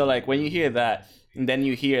 So, like, when you hear that, and then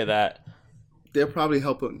you hear that... They're probably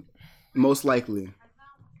helping, most likely.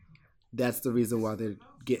 That's the reason why they're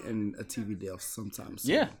getting a TV deal sometimes.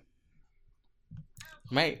 Yeah.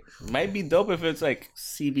 Might be dope if it's, like,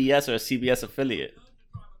 CBS or a CBS affiliate.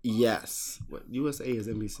 Yes. What USA is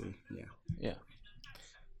NBC. Yeah.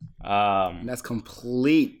 And that's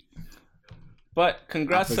complete. But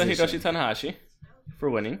congrats opposition. to Hiroshi Tanahashi for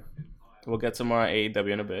winning. We'll get some more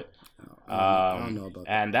AEW in a bit. I don't know about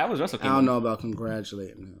that. And that was Wrestle Kingdom. I don't know about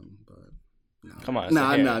congratulating him, but no. Come on.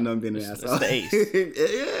 I'm being an asshole. It's the ace.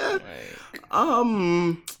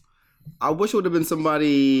 Yeah. I wish it would have been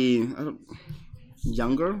somebody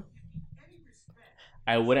younger.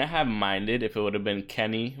 I wouldn't have minded if it would have been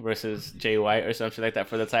Kenny versus Jay White or something like that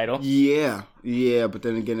for the title. Yeah, but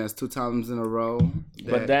then again, that's 2 times in a row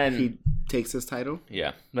But then he takes his title.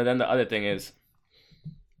 Yeah, but then the other thing is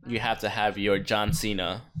you have to have your John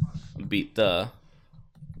Cena beat the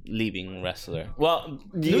leaving wrestler. Well,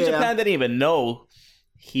 New Japan didn't even know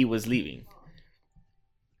he was leaving.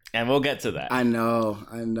 And we'll get to that. I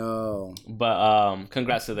know. But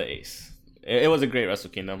congrats to the ace. It was a great Wrestle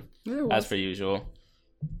Kingdom, as per usual.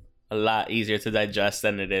 A lot easier to digest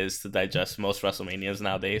than it is to digest most WrestleManias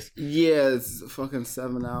nowadays. Yeah, it's fucking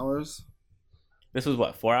 7 hours. This was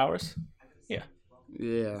what, 4 hours? Yeah.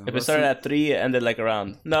 Yeah. If it started at 3, it ended like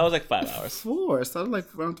around... No, it was like 5 hours. 4. It started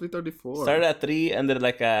like around 3:34. Started at 3, ended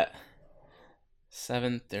like at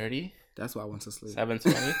 7:30. That's why I went to sleep.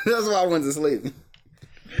 7:20. That's why I went to sleep.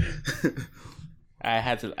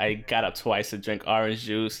 I got up twice to drink orange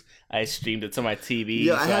juice. I streamed it to my TV.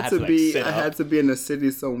 Yeah, so I had to be in the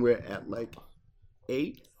city somewhere at like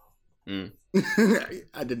 8.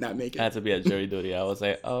 I did not make it. I had to be at jury duty. I was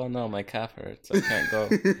like, oh no, my calf hurts. I can't go.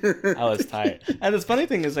 I was tired. And the funny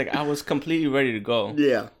thing is, like, I was completely ready to go.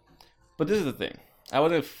 Yeah. But this is the thing. I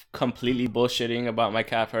wasn't completely bullshitting about my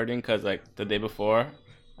calf hurting because, like, the day before,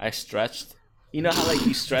 I stretched. You know how, like,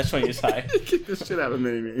 you stretch when you're tired? He kicked the shit out of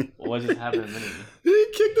Mini-Me. What just happened to Mini-Me? He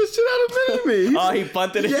kicked the shit out of Mini-Me. Oh, he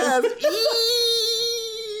punted it? Yes.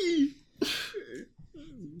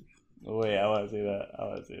 Wait, I want to see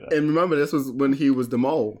that. And remember, this was when he was the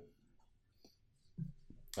mole.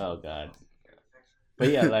 Oh, God. But,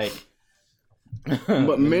 yeah, like...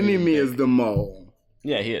 But Mini-Me is the mole.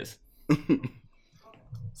 Yeah, he is.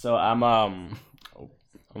 So, I'm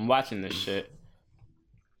watching this shit.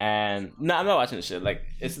 And no, I'm not watching this shit. Like,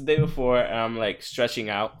 it's the day before, and I'm like stretching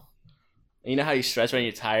out. And you know how you stretch when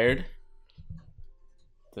you're tired?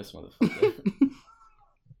 This motherfucker.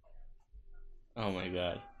 Oh my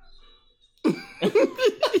god.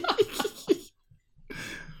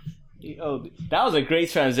 Oh, that was a great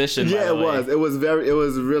transition. Yeah, it was. It was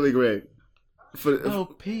really great.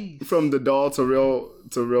 Peace. From the doll to real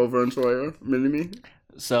Vern Troyer, Mini-Me.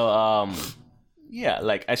 So yeah,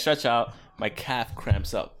 like I stretch out. My calf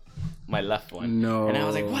cramps up, my left one. No. And I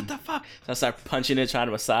was like, what the fuck? So I start punching it, trying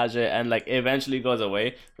to massage it, and like it eventually goes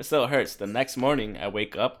away, but still hurts. The next morning, I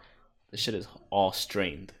wake up, the shit is all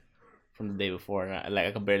strained from the day before, and I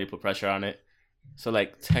could barely put pressure on it. So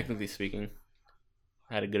like technically speaking,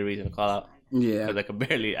 I had a good reason to call out. Yeah. Because I could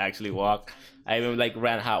barely actually walk. I even like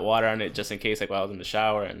ran hot water on it just in case, like while I was in the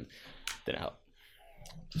shower, and didn't help.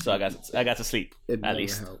 So I got to sleep at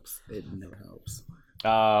least. It never helps.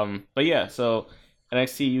 But yeah, so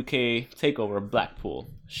NXT UK Takeover Blackpool.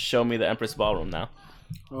 Show me the Empress Ballroom now.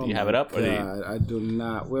 Do you have it up? God, I do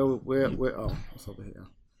not. Where? Oh, it's over here.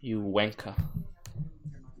 You wanker.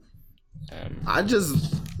 I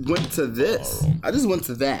just went to this. Ballroom. I just went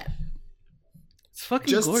to that. It's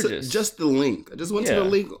fucking gorgeous. Just the link. I just went to the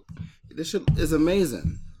link. This shit is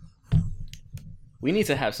amazing. We need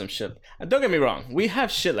to have some shit. Don't get me wrong. We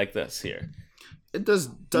have shit like this here. It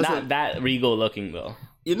doesn't. Not that regal looking though.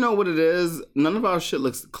 You know what it is? None of our shit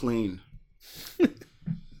looks clean.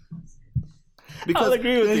 Because I'll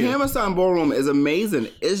agree with the you. Hammerstein Ballroom is amazing.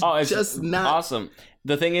 It's Oh, it's just not awesome.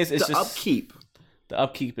 The thing is, it's the just upkeep. The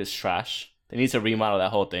upkeep is trash. They need to remodel that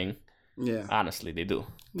whole thing. Yeah, Honestly, they do.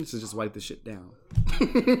 you should just wipe the shit down.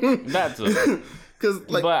 That's it. Because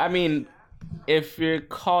like But I mean, if you're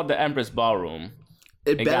called the Empress Ballroom,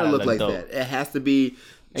 it better gotta look look like dope. that. It has to be.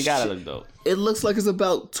 it gotta look dope. It looks like it's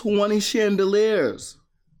about 20 chandeliers.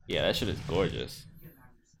 Yeah, that shit is gorgeous.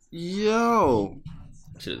 Yo,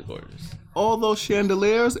 That shit is gorgeous. all those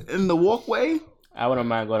chandeliers in the walkway. I wouldn't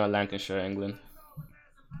mind going to Lancashire, England.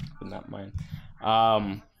 Would not mind.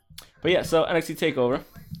 But yeah, so NXT Takeover,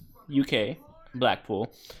 UK,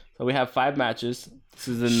 Blackpool. So we have 5 matches. This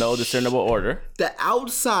is in no discernible order. The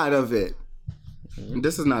outside of it.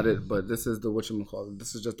 This is not it, but this is the whatchamacallit.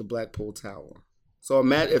 This is just the Blackpool Tower. So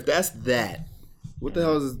Matt, if that's that, what the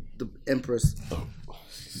hell does the Empress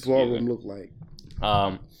Ballroom look like?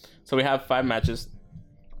 So we have 5 matches.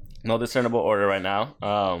 No discernible order right now.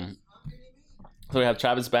 So we have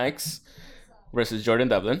Travis Banks versus Jordan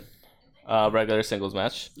Devlin. Regular singles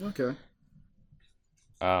match. Okay.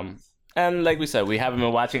 And like we said, we haven't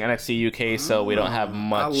been watching NXT UK, so we don't have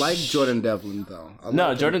much. I like Jordan Devlin though.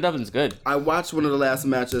 Jordan Devlin's good. I watched one of the last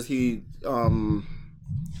matches.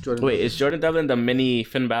 Jordan. Wait, is Jordan Devlin the mini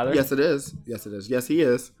Finn Balor? Yes, it is. Yes, it is. Yes, he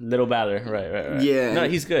is. Little Balor, right. Yeah. No,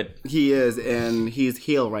 he's good. He is, and he's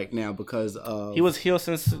heel right now because of. He was heel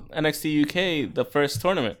since NXT UK, the first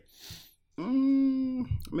tournament.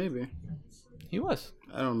 Maybe. He was.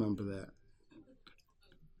 I don't remember that.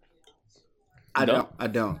 No? I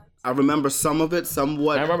don't. I remember some of it,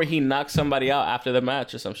 somewhat. I remember he knocked somebody out after the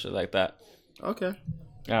match or some shit like that. Okay.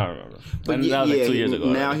 I don't remember. But And that was like 2 years ago.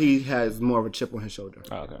 Now already. he has more of a chip on his shoulder.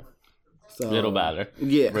 Oh, okay. So, Little Balor.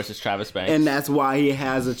 Yeah. Versus Travis Banks. And that's why he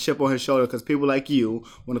has a chip on his shoulder, because people like you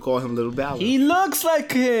want to call him Little Balor. He looks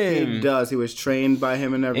like him. He does. He was trained by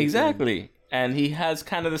him and everything. Exactly. And he has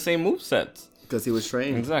kind of the same movesets. Because he was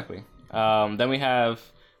trained. Exactly. Then we have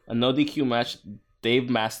a no DQ match,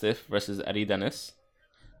 Dave Mastiff versus Eddie Dennis.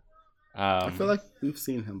 I feel like we've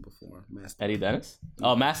seen him before. Master. Eddie Dennis?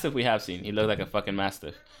 Oh, Mastiff we have seen. He looked like a fucking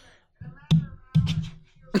Mastiff.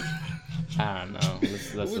 I don't know.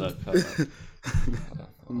 Let's look. Hold on.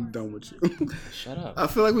 I'm done with you. Shut up. I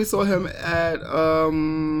feel like we saw him at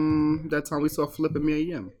that time we saw Flip and Mia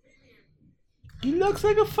Yim. He looks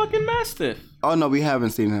like a fucking Mastiff. Oh no, we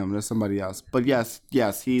haven't seen him. There's somebody else. But yes,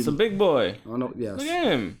 he's It's a big boy. Oh no, yes. Look at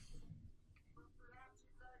him.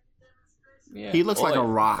 Yeah. He looks like a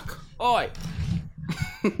rock. Oi.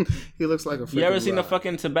 He looks like a freaking You ever seen a rock.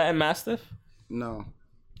 fucking Tibetan Mastiff? No.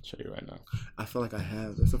 I'll show you right now. I feel like I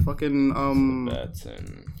have. It's a fucking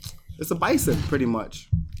Tibetan. it's a bison pretty much.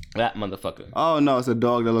 That motherfucker. Oh no, it's a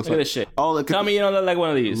dog that looks Look at like this shit. Oh, look Tell at me you don't look like one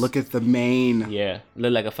of these. Look at the mane. Yeah.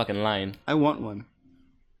 Look like a fucking lion. I want one.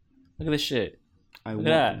 Look at this shit. I Look want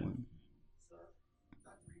at that. one.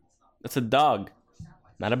 That's a dog.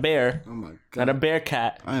 Not a bear. Oh my Not a god. bear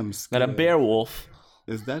cat. I am Not scared. a bear wolf.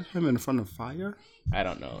 Is that him in front of fire? I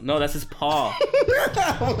don't know. No, that's his paw.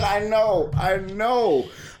 I know. I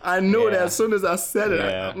knew it Yeah. as soon as I said it.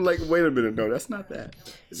 Yeah. I'm like, wait a minute, no, that's not that.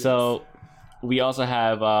 So we also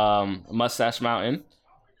have Mustache Mountain,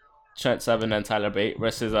 Trent Seven and Tyler Bate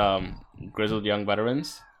versus Grizzled Young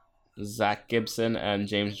Veterans, Zach Gibson and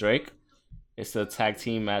James Drake. It's the tag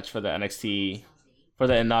team match for the NXT, for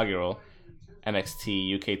the inaugural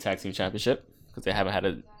NXT UK Tag Team Championship, because they haven't had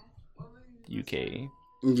a UK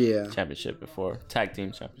Yeah. championship before, tag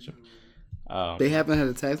team championship. They haven't had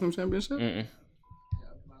a tag team championship?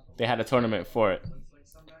 They had a tournament for it.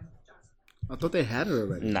 I thought they had it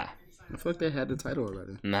already. Nah, I feel like they had the title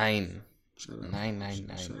already. 9. Shut up.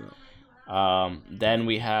 9. Shut up. Then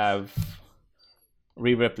we have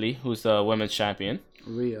Rhea Ripley, who's the women's champion,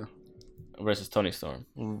 Rhea. versus Toni Storm.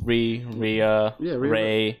 Rhea, Yeah,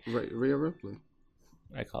 Ray. Rhea Ripley.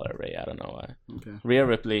 I call her Ray. I don't know why. Okay. Rhea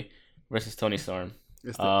Ripley versus Toni Storm.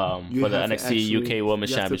 It's For the NXT UK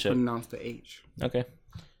Women's Championship. You have to pronounce the H. Okay.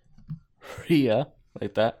 Rhea,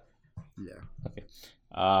 like that. Yeah. Okay.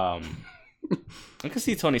 I can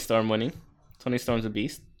see Toni Storm winning. Toni Storm's a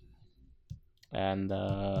beast. And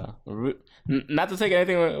not to take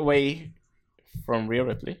anything away from Rhea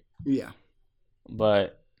Ripley, Yeah.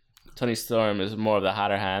 but Toni Storm is more of the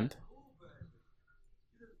hotter hand.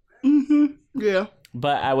 Yeah.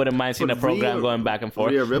 But I wouldn't mind seeing a program Rhea- going back and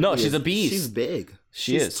forth. Rhea Ripley No, she's a beast. She's big.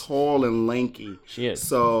 She She's is. tall and lanky. She is.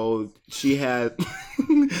 So she has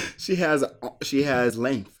she has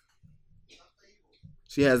length.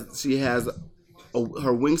 She has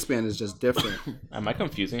her wingspan is just different. Am I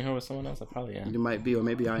confusing her with someone else? I probably am. You might be, or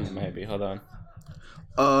maybe I It am. might be. Hold on.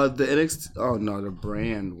 The NXT. Oh no, the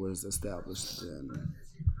brand was established then.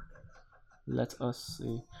 Let us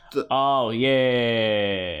see. The- Oh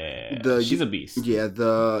yeah, she's a beast. Yeah,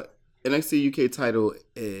 the NXT UK title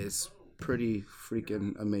is pretty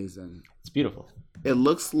freaking amazing. It's beautiful. It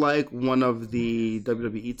looks like one of the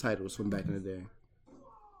WWE titles from back in the day.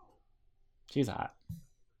 She's hot.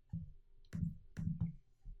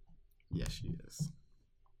 Yes, she is.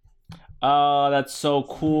 Oh, that's so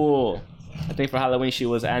cool. I think for Halloween she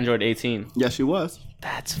was Android 18. Yes, she was.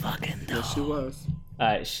 That's fucking dope. Yes, she was.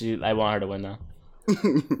 Alright, I want her to win now.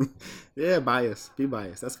 Yeah, bias. Be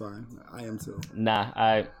biased. That's fine. I am too.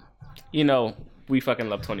 Nah, we fucking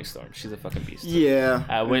love Toni Storm. She's a fucking beast. Yeah.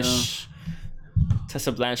 I wish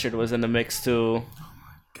Tessa Blanchard was in the mix too.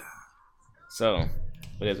 So,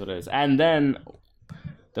 it is what it is. And then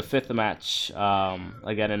the fifth match,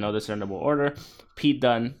 again in no discernible order, Pete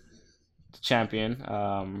Dunne, the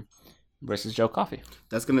champion, versus Joe Coffey.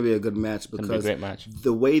 That's gonna be a good match Gonna be a because great match.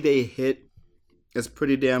 the way they hit is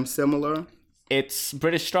pretty damn similar. It's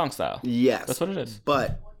British strong style. Yes. That's what it is.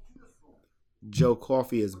 But Joe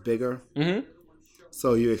Coffey is bigger. Mm-hmm.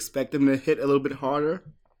 So you expect him to hit a little bit harder.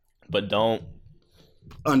 But don't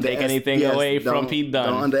take anything away from Pete Dunne.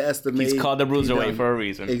 Don't underestimate. He's called the Pete Bruiserweight Dunne. for a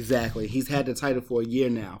reason. Exactly. He's had the title for a year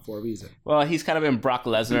now for a reason. Well, he's kind of been Brock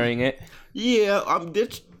Lesnar-ing it. Yeah,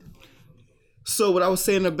 so what I was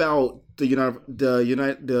saying about the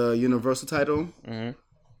Universal title,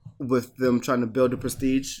 with them trying to build the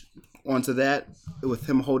prestige onto that, with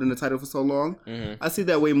him holding the title for so long, I see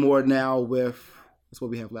that way more now with. That's what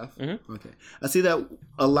we have left. Okay, I see that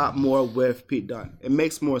a lot more with Pete Dunne. It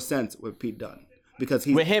makes more sense with Pete Dunne because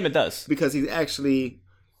With him, it does. because he's actually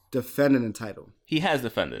defending the title. He has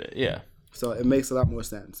defended it, yeah. So it makes a lot more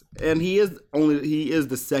sense. And he is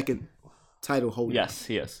the second title holder. Yes,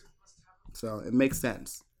 he is. So it makes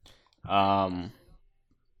sense.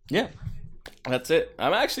 Yeah. That's it.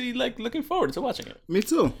 I'm actually looking forward to watching it. Me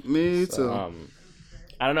too.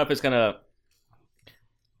 I don't know if it's gonna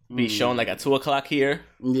be shown at 2:00 here,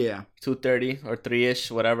 Yeah. 2:30 or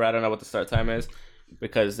 3ish, whatever. I don't know what the start time is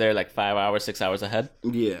because they're 5 hours, 6 hours ahead.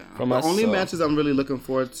 Yeah. From the us, only so- matches I'm really looking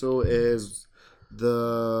forward to is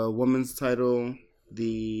the women's title,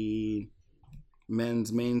 the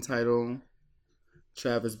men's main title,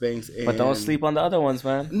 Travis Banks, and But don't sleep on the other ones,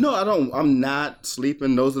 man. No, I don't. I'm not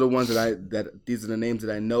sleeping. Those are the ones that these are the names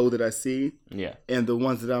that I know that I see, Yeah. and the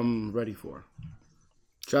ones that I'm ready for.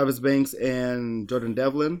 Travis Banks and Jordan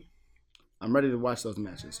Devlin. I'm ready to watch those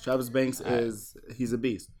matches. Travis Banks he's a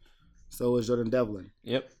beast. So is Jordan Devlin.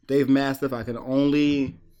 Yep. Dave Mastiff, I can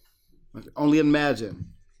only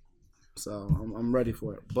imagine. So I'm ready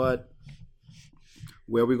for it. But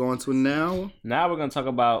where are we going to now? Now we're gonna talk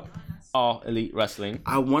about All Elite Wrestling.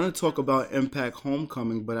 I want to talk about Impact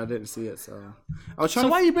Homecoming, but I didn't see it. So I was trying So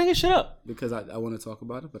to why are you bringing shit up? because I want to talk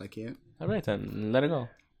about it, but I can't. All right, then let it go.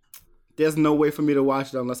 There's no way for me to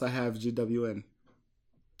watch it unless I have GWN.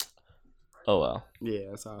 Oh well. Yeah,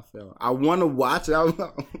 that's how I feel. I want to watch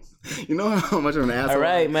it. You know how much of an asshole. All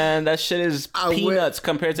right, man. That shit is I peanuts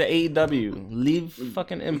compared to AEW. Leave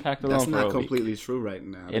fucking Impact alone That's for not a week. completely true right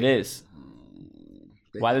now. It is.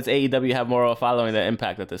 Why does AEW have more of a following than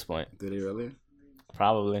Impact at this point? Did he really?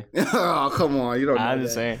 Probably. Oh, come on. You don't know I'm that.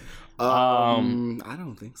 just saying. I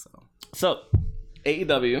don't think so. So,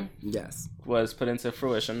 AEW Yes. was put into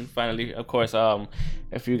fruition finally. Of course,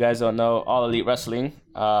 if you guys don't know, All Elite Wrestling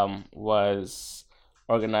was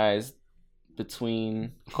organized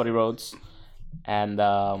between Cody Rhodes and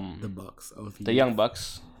The Bucks. the Young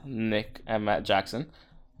Bucks, Nick and Matt Jackson.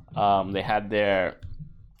 They had their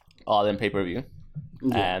All In pay-per-view.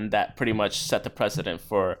 Yeah. And that pretty much set the precedent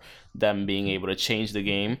for them being able to change the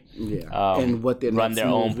game. Yeah. And what their run next their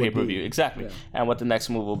move own would pay-per-view. be. Exactly. Yeah. And what the next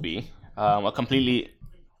move will be. A completely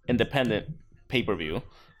independent pay-per-view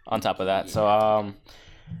on top of that. So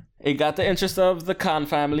it got the interest of the Khan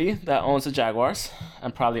family that owns the Jaguars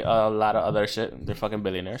and probably a lot of other shit. They're fucking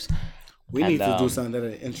billionaires. We And, need to do something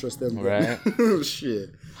that interests them. right. Shit.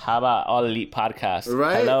 How about All Elite Podcast?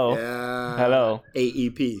 Right? Hello. Yeah. Hello.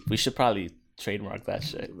 AEP. We should probably trademark that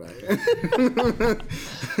shit. Right.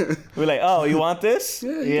 We're like, oh, you want this?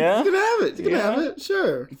 Yeah. You can have it. You can have it.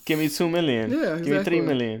 Sure. Give me 2 million. Yeah, Give me exactly. 3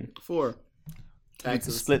 million. 4.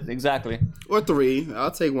 Taxes. Split exactly. Or 3.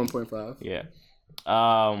 I'll take 1.5. Yeah.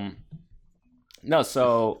 No,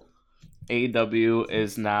 so AEW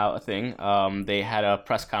is now a thing. They had a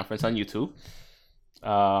press conference on YouTube.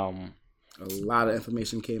 A lot of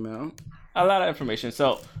information came out. A lot of information.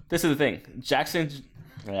 So this is the thing.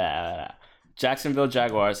 Jacksonville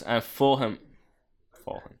Jaguars, and Fulham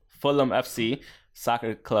FC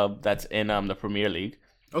soccer club that's in the Premier League.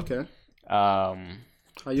 Okay. How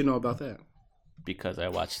you know about that? Because I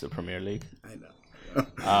watched the Premier League. I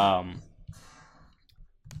know.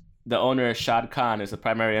 The owner, Shad Khan, is the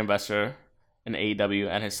primary investor in AEW,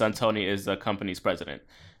 and his son Tony is the company's president.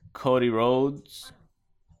 Cody Rhodes,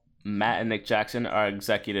 Matt and Nick Jackson are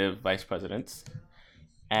executive vice presidents,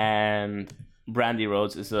 and Brandy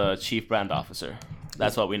Rhodes is the chief brand officer.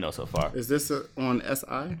 That's what we know so far. Is this on SI?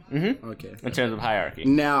 Mm-hmm. Okay. In terms of hierarchy.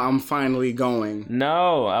 Now I'm finally going.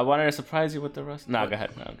 No, I wanted to surprise you with the rest. No, go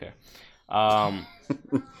ahead. No, okay.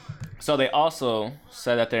 So they also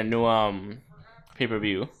said that their new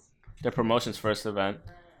pay-per-view, their promotion's first event,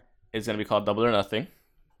 is going to be called Double or Nothing,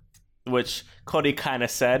 which Cody kind of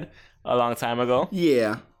said a long time ago.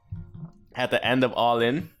 Yeah. At the end of All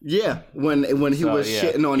In. Yeah, when he was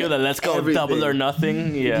shitting on let's go everything. Double or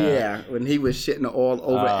Nothing. Yeah. Yeah, when he was shitting all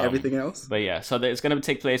over everything else. But yeah, so it's going to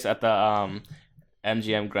take place at the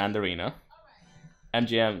MGM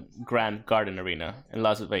Grand Garden Arena in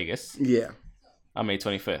Las Vegas. Yeah. On May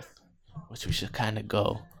 25th, which we should kind of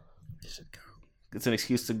go. We should go. It's an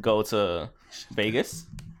excuse to go to Vegas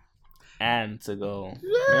and to go.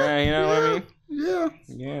 Yeah, you know what I mean? Yeah.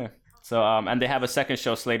 Yeah. So and they have a second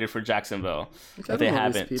show slated for Jacksonville that they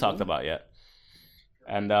haven't talked about yet.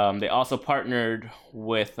 And they also partnered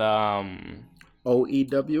with OEW.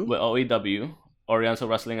 With OEW, Oriental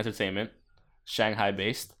Wrestling Entertainment, Shanghai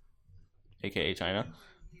based, aka China.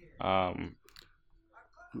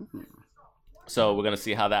 So we're gonna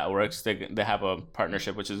see how that works. They have a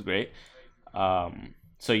partnership, which is great.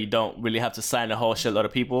 So you don't really have to sign a whole shitload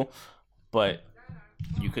of people, but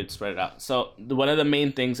you could spread it out. So one of the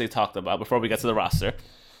main things they talked about before we get to the roster,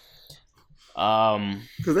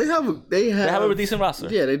 because they have a decent roster.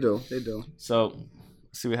 Yeah, they do. So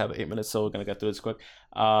see, we have 8 minutes, so we're gonna get through this quick.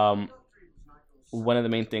 One of the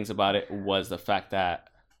main things about it was the fact that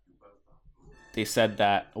they said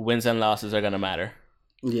that wins and losses are gonna matter.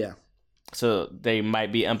 Yeah. So they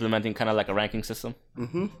might be implementing kind of like a ranking system.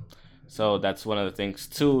 Mm-hmm. So that's one of the things.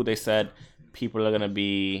 Two, they said people are going to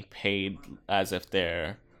be paid as if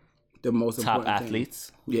they're the most top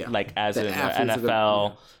athletes. Thing. Yeah. Like as in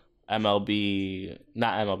NFL, MLB,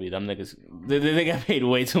 not MLB, them niggas. They get paid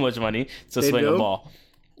way too much money to swing a ball.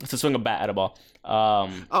 To swing a bat at a ball.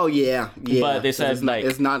 Oh, yeah. But they said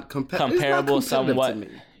it's not comparable somewhat. To me.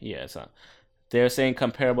 Yeah, it's not. They're saying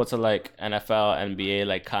comparable to like NFL, NBA,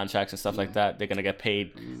 like contracts and stuff like that. They're gonna get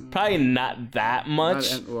paid probably not that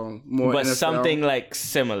much, more but NFL. Something like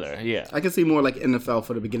similar. Yeah, I can see more like NFL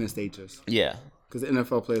for the beginning stages. Yeah, because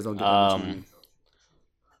NFL players don't get that much money.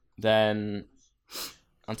 Then,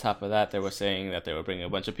 on top of that, they were saying that they were bringing a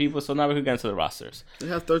bunch of people. So now we can get into the rosters. They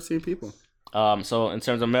have 13 people. So in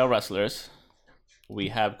terms of male wrestlers, we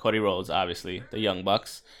have Cody Rhodes, obviously, the Young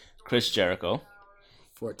Bucks, Chris Jericho.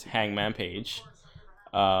 14. Hangman Page,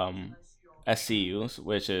 SCUs,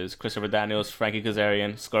 which is Christopher Daniels, Frankie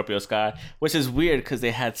Kazarian, Scorpio Sky, which is weird because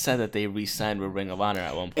they had said that they re-signed with Ring of Honor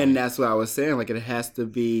at one point. And that's what I was saying. Like, it has to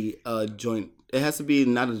be a joint. It has to be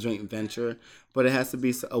not a joint venture, but it has to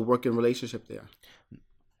be a working relationship there.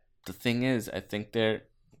 The thing is, I think they're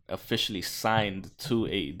officially signed to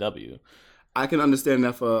AEW. I can understand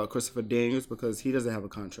that for Christopher Daniels because he doesn't have a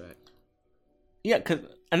contract. Yeah,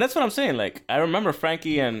 and that's what I'm saying. Like, I remember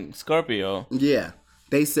Frankie and Scorpio. Yeah.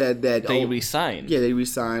 They said that they re-signed. Yeah, they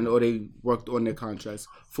re-signed or they worked on their contracts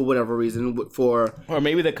for whatever reason. Or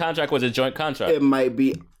maybe the contract was a joint contract. It might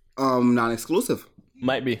be non-exclusive.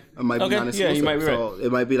 Might be. It might be non-exclusive. Yeah, you might be right. So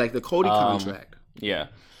it might be like the Cody contract. Yeah.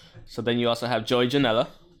 So then you also have Joey Janela.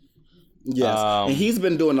 Yes, and he's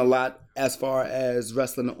been doing a lot as far as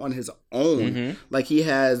wrestling on his own. Mm-hmm. Like he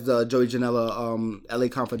has the Joey Janela LA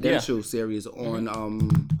Confidential series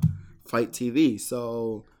on Fight TV.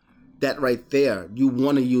 So that right there, you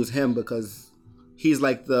want to use him because he's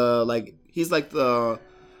like the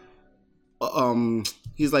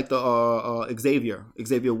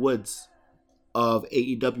Xavier Woods of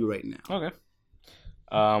AEW right now. Okay.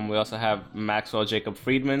 We also have Maxwell Jacob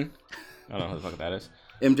Friedman. I don't know who the fuck that is.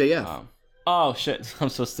 MJF. Oh shit! I'm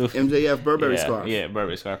so stupid. MJF Burberry scarf. Yeah,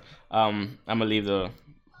 Burberry scarf. I'm gonna leave the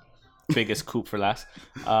biggest coup for last.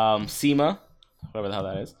 SEMA, whatever the hell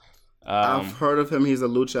that is. I've heard of him. He's a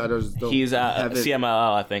lucha. He's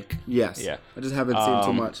CMLL, I think. Yes. Yeah. I just haven't seen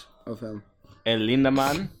too much of him. El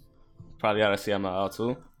Lindaman, probably out of CMLL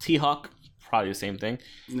too. T-Hawk, probably the same thing.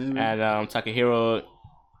 Mm-hmm. And Takahiro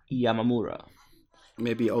Yamamura.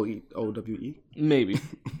 Maybe OWE. Maybe.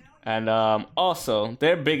 And also,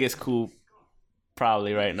 their biggest coup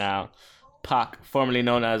probably right now, Pac, formerly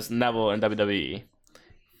known as Neville in WWE.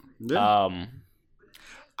 Yeah. Um,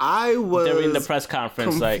 I was during the press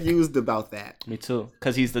conference, confused about that. me too,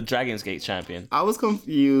 because he's the Dragon's Gate champion. I was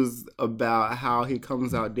confused about how he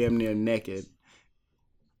comes out damn near naked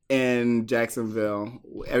in Jacksonville.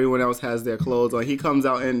 Everyone else has their clothes on. He comes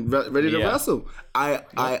out and ready to wrestle.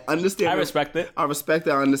 I understand. I respect it. I respect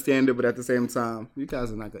it. I understand it, but at the same time, you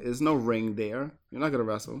guys are not gonna. There's no ring there. You're not gonna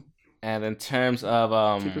wrestle. And in terms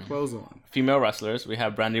of Keep your clothes on. female wrestlers, we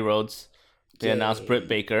have Brandy Rhodes. They announced Britt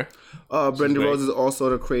Baker. Brandy Rhodes is also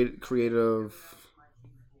the creative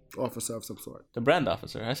officer of some sort. The brand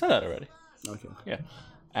officer. I said that already. Okay. Yeah.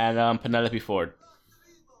 And Penelope Ford.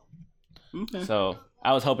 Okay. So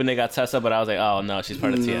I was hoping they got Tessa, but I was like, oh no, she's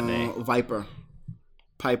part of TNA. Viper.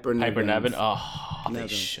 Piper Nevin. Oh, Nevin. they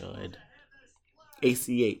should.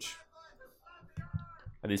 ACH.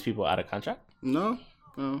 Are these people out of contract? No.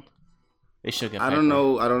 They should get I Piper. don't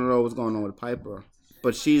know. I don't know what's going on with Piper,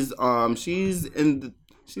 but she's in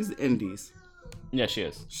the Indies. Yeah, she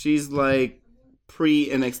is. She's like pre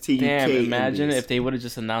NXT UK. Damn, imagine Indies. if they would have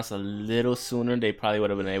just announced a little sooner, they probably would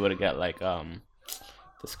have been able to get like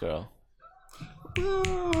this girl.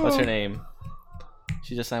 What's her name?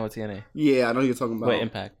 She just signed with TNA. Yeah, I know who you're talking about. Wait,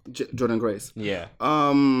 Impact. Jordan Grace. Yeah.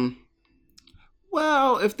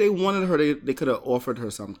 Well, if they wanted her, they could have offered her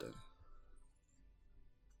something.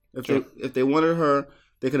 If they wanted her,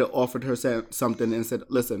 they could have offered her something and said,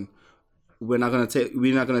 "Listen, we're not gonna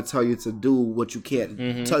tell you to do what you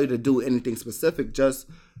can't tell you to do anything specific. Just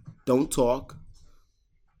don't talk.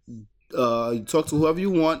 Talk to whoever you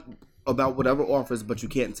want about whatever offers, but you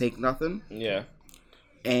can't take nothing. Yeah.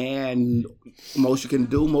 And most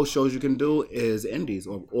shows you can do is indies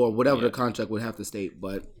or whatever the contract would have to state.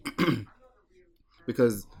 But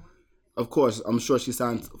because, of course, I'm sure she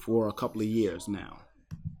signed for a couple of years now,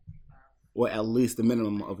 or at least the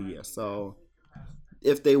minimum of a year. So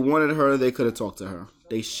if they wanted her, they could have talked to her.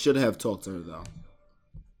 They should have talked to her, though.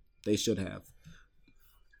 They should have.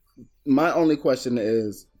 My only question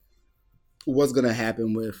is, what's going to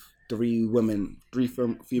happen with three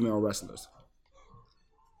female wrestlers?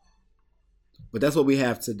 But that's what we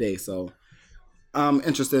have today. So I'm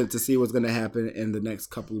interested to see what's going to happen in the next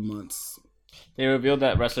couple of months. They revealed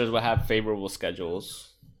that wrestlers will have favorable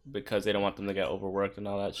schedules because they don't want them to get overworked and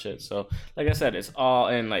all that shit. So, like I said, it's all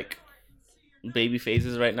in like baby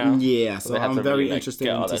phases right now. Yeah, so I'm very really, interested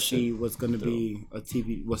to see what's going to be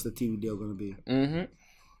what's the TV deal going to be. Mm-hmm.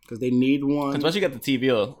 Because they need one. Because once you get the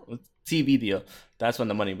TV deal, that's when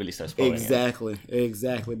the money really starts flowing. Exactly.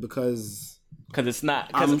 Because it's not.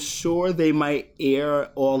 I'm sure they might air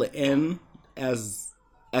All In as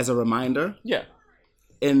a reminder. Yeah.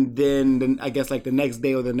 And then I guess like the next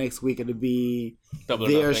day or the next week it'll be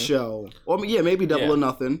their show. Or maybe Double or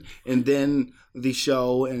Nothing. And then the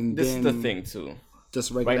show and this then... is the thing too.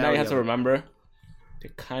 Just regular. Right now you have to remember,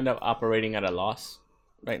 they're kind of operating at a loss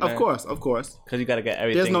right now. Of course. Because you got to get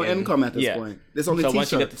everything. There's no income at this point. There's only t-shirts.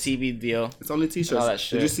 Once you get the TV deal... It's only t-shirts. All that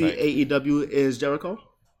shit, did you see AEW is Jericho?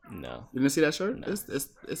 No. You didn't see that shirt? No.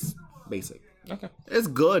 It's basic. Okay. It's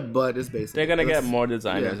good, but it's basic. They're gonna get more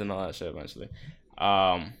designers and all that shit eventually.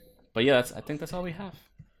 But yeah, I think that's all we have.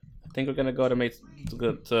 I think we're gonna go to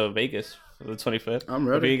Vegas for the 25th. I'm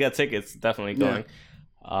ready. If you get tickets, definitely going.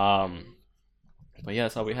 But yeah,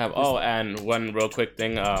 that's all we have. Oh, and one real quick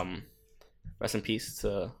thing. Rest in peace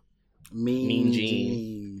to Mean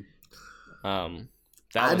Gene.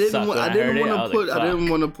 I didn't want to put. I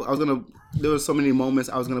was gonna. There were so many moments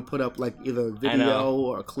I was gonna put up like either a video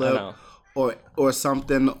or a clip or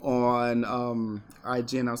something on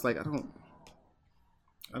IG, and I was like, I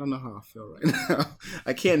don't know how I feel right now.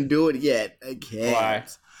 I can't do it yet. I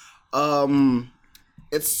can't. Why?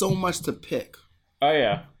 It's so much to pick. Oh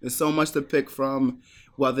yeah. There's so much to pick from.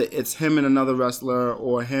 Whether it's him and another wrestler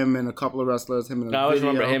or him and a couple of wrestlers, him and I always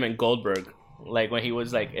remember him and Goldberg. Like when he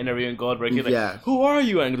was like interviewing Goldberg, he's like, "Who are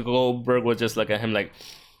you?" And Goldberg would just look at him like,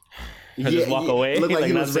 just walk away. Looked like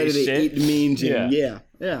he was ready to eat Mean Gene. Yeah.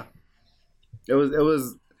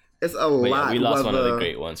 It's a lot. We lost one of the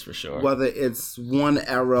great ones for sure. Whether it's one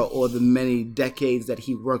era or the many decades that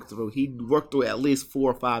he worked through, at least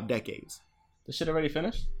 4 or 5 decades. This shit already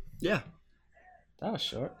finished? Yeah. That was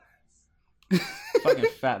short. Fucking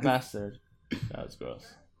fat bastard. That was gross.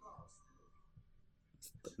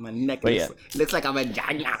 My neck looks like a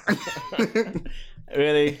vagina.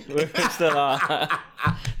 Really? We're still that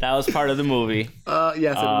was part of the movie.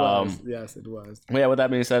 Yes, it was. Yes, it was. Yeah, with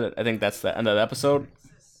that being said, I think that's the end of the episode.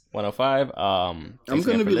 105. I'm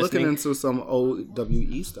going to be looking into some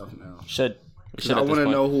OWE stuff now. I want to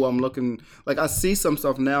know who I'm looking. Like I see some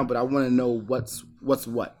stuff now, but I want to know what's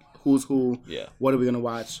what. Who's who? Yeah. What are we going to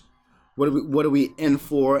watch? What are we in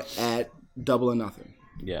for at Double or Nothing?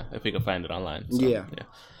 Yeah, if we can find it online. So, Yeah. yeah.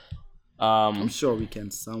 I'm sure we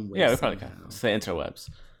can somewhere. Yeah, we probably somehow. can. It's the interwebs.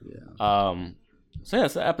 Yeah. So yeah,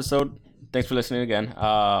 it's the episode. Thanks for listening again.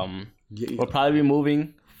 Yeah. We'll probably be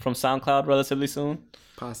moving from SoundCloud relatively soon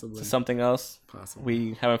Possibly. to something else. Possibly.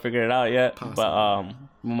 We haven't figured it out yet, Possibly. but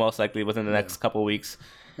most likely within the next couple of weeks,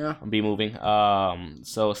 Yeah. I'll be moving.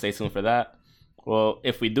 So stay tuned for that. Well,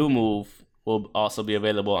 if we do move, we'll also be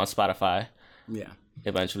available on Spotify Yeah.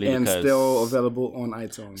 eventually, And because still available on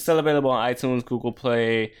iTunes. still available on iTunes, Google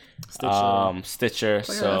Play, Stitcher.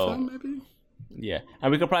 Player So FM, maybe? yeah,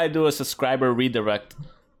 and we could probably do a subscriber redirect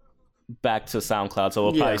back to SoundCloud, so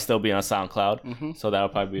we'll probably still be on SoundCloud. So that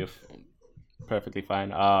would probably be perfectly fine.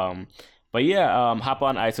 But yeah, hop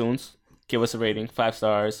on iTunes, give us a rating, 5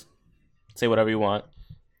 stars, say whatever you want.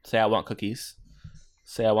 Say I want cookies.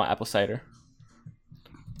 Say I want apple cider.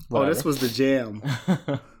 Oh, this was the jam.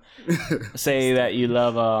 Say that you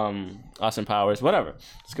love Austin Powers, whatever.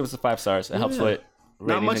 Just give us the 5 stars. It helps with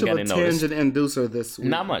Not ratings much and of a getting noticed. tangent inducer this week.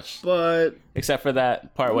 Not much, But except for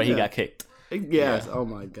that part where he Yeah. got kicked. yes, oh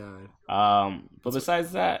my god. But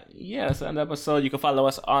besides that, yeah, that's the end of the episode. You can follow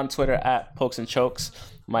us on Twitter at Pokes and Chokes.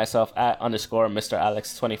 Myself at _ Mr.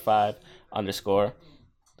 Alex 25 _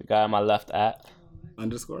 the guy on my left at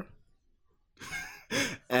Underscore?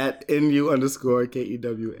 At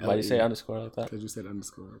NU_KEWL. why do you say underscore like that? Because you said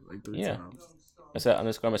underscore like 3 Yeah. times. I said _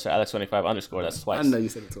 Mr. Alex 25 _ that's twice. I know you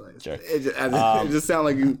said it twice. Jerk. It just sounded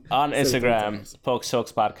like you On said it 3 Instagram, times. Pokes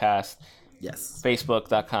Chokes Podcast. Yes.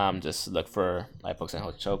 Facebook.com, just look for My Pokes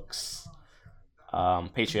and Chokes.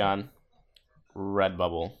 Patreon,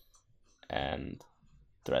 Redbubble, and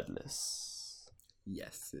Threadless.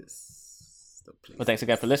 Yes, it's the place. Well, thanks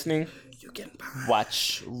again for listening. You can buy.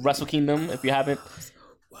 Watch Wrestle Kingdom if you haven't.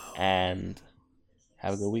 And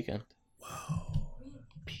have a good weekend.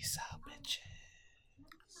 Peace out, bitch.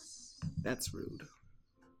 That's rude.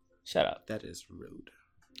 Shut up. That is rude.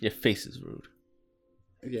 Your face is rude.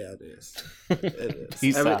 Yeah, it is. It is.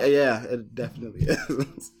 Peace out. Yeah, it definitely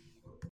is.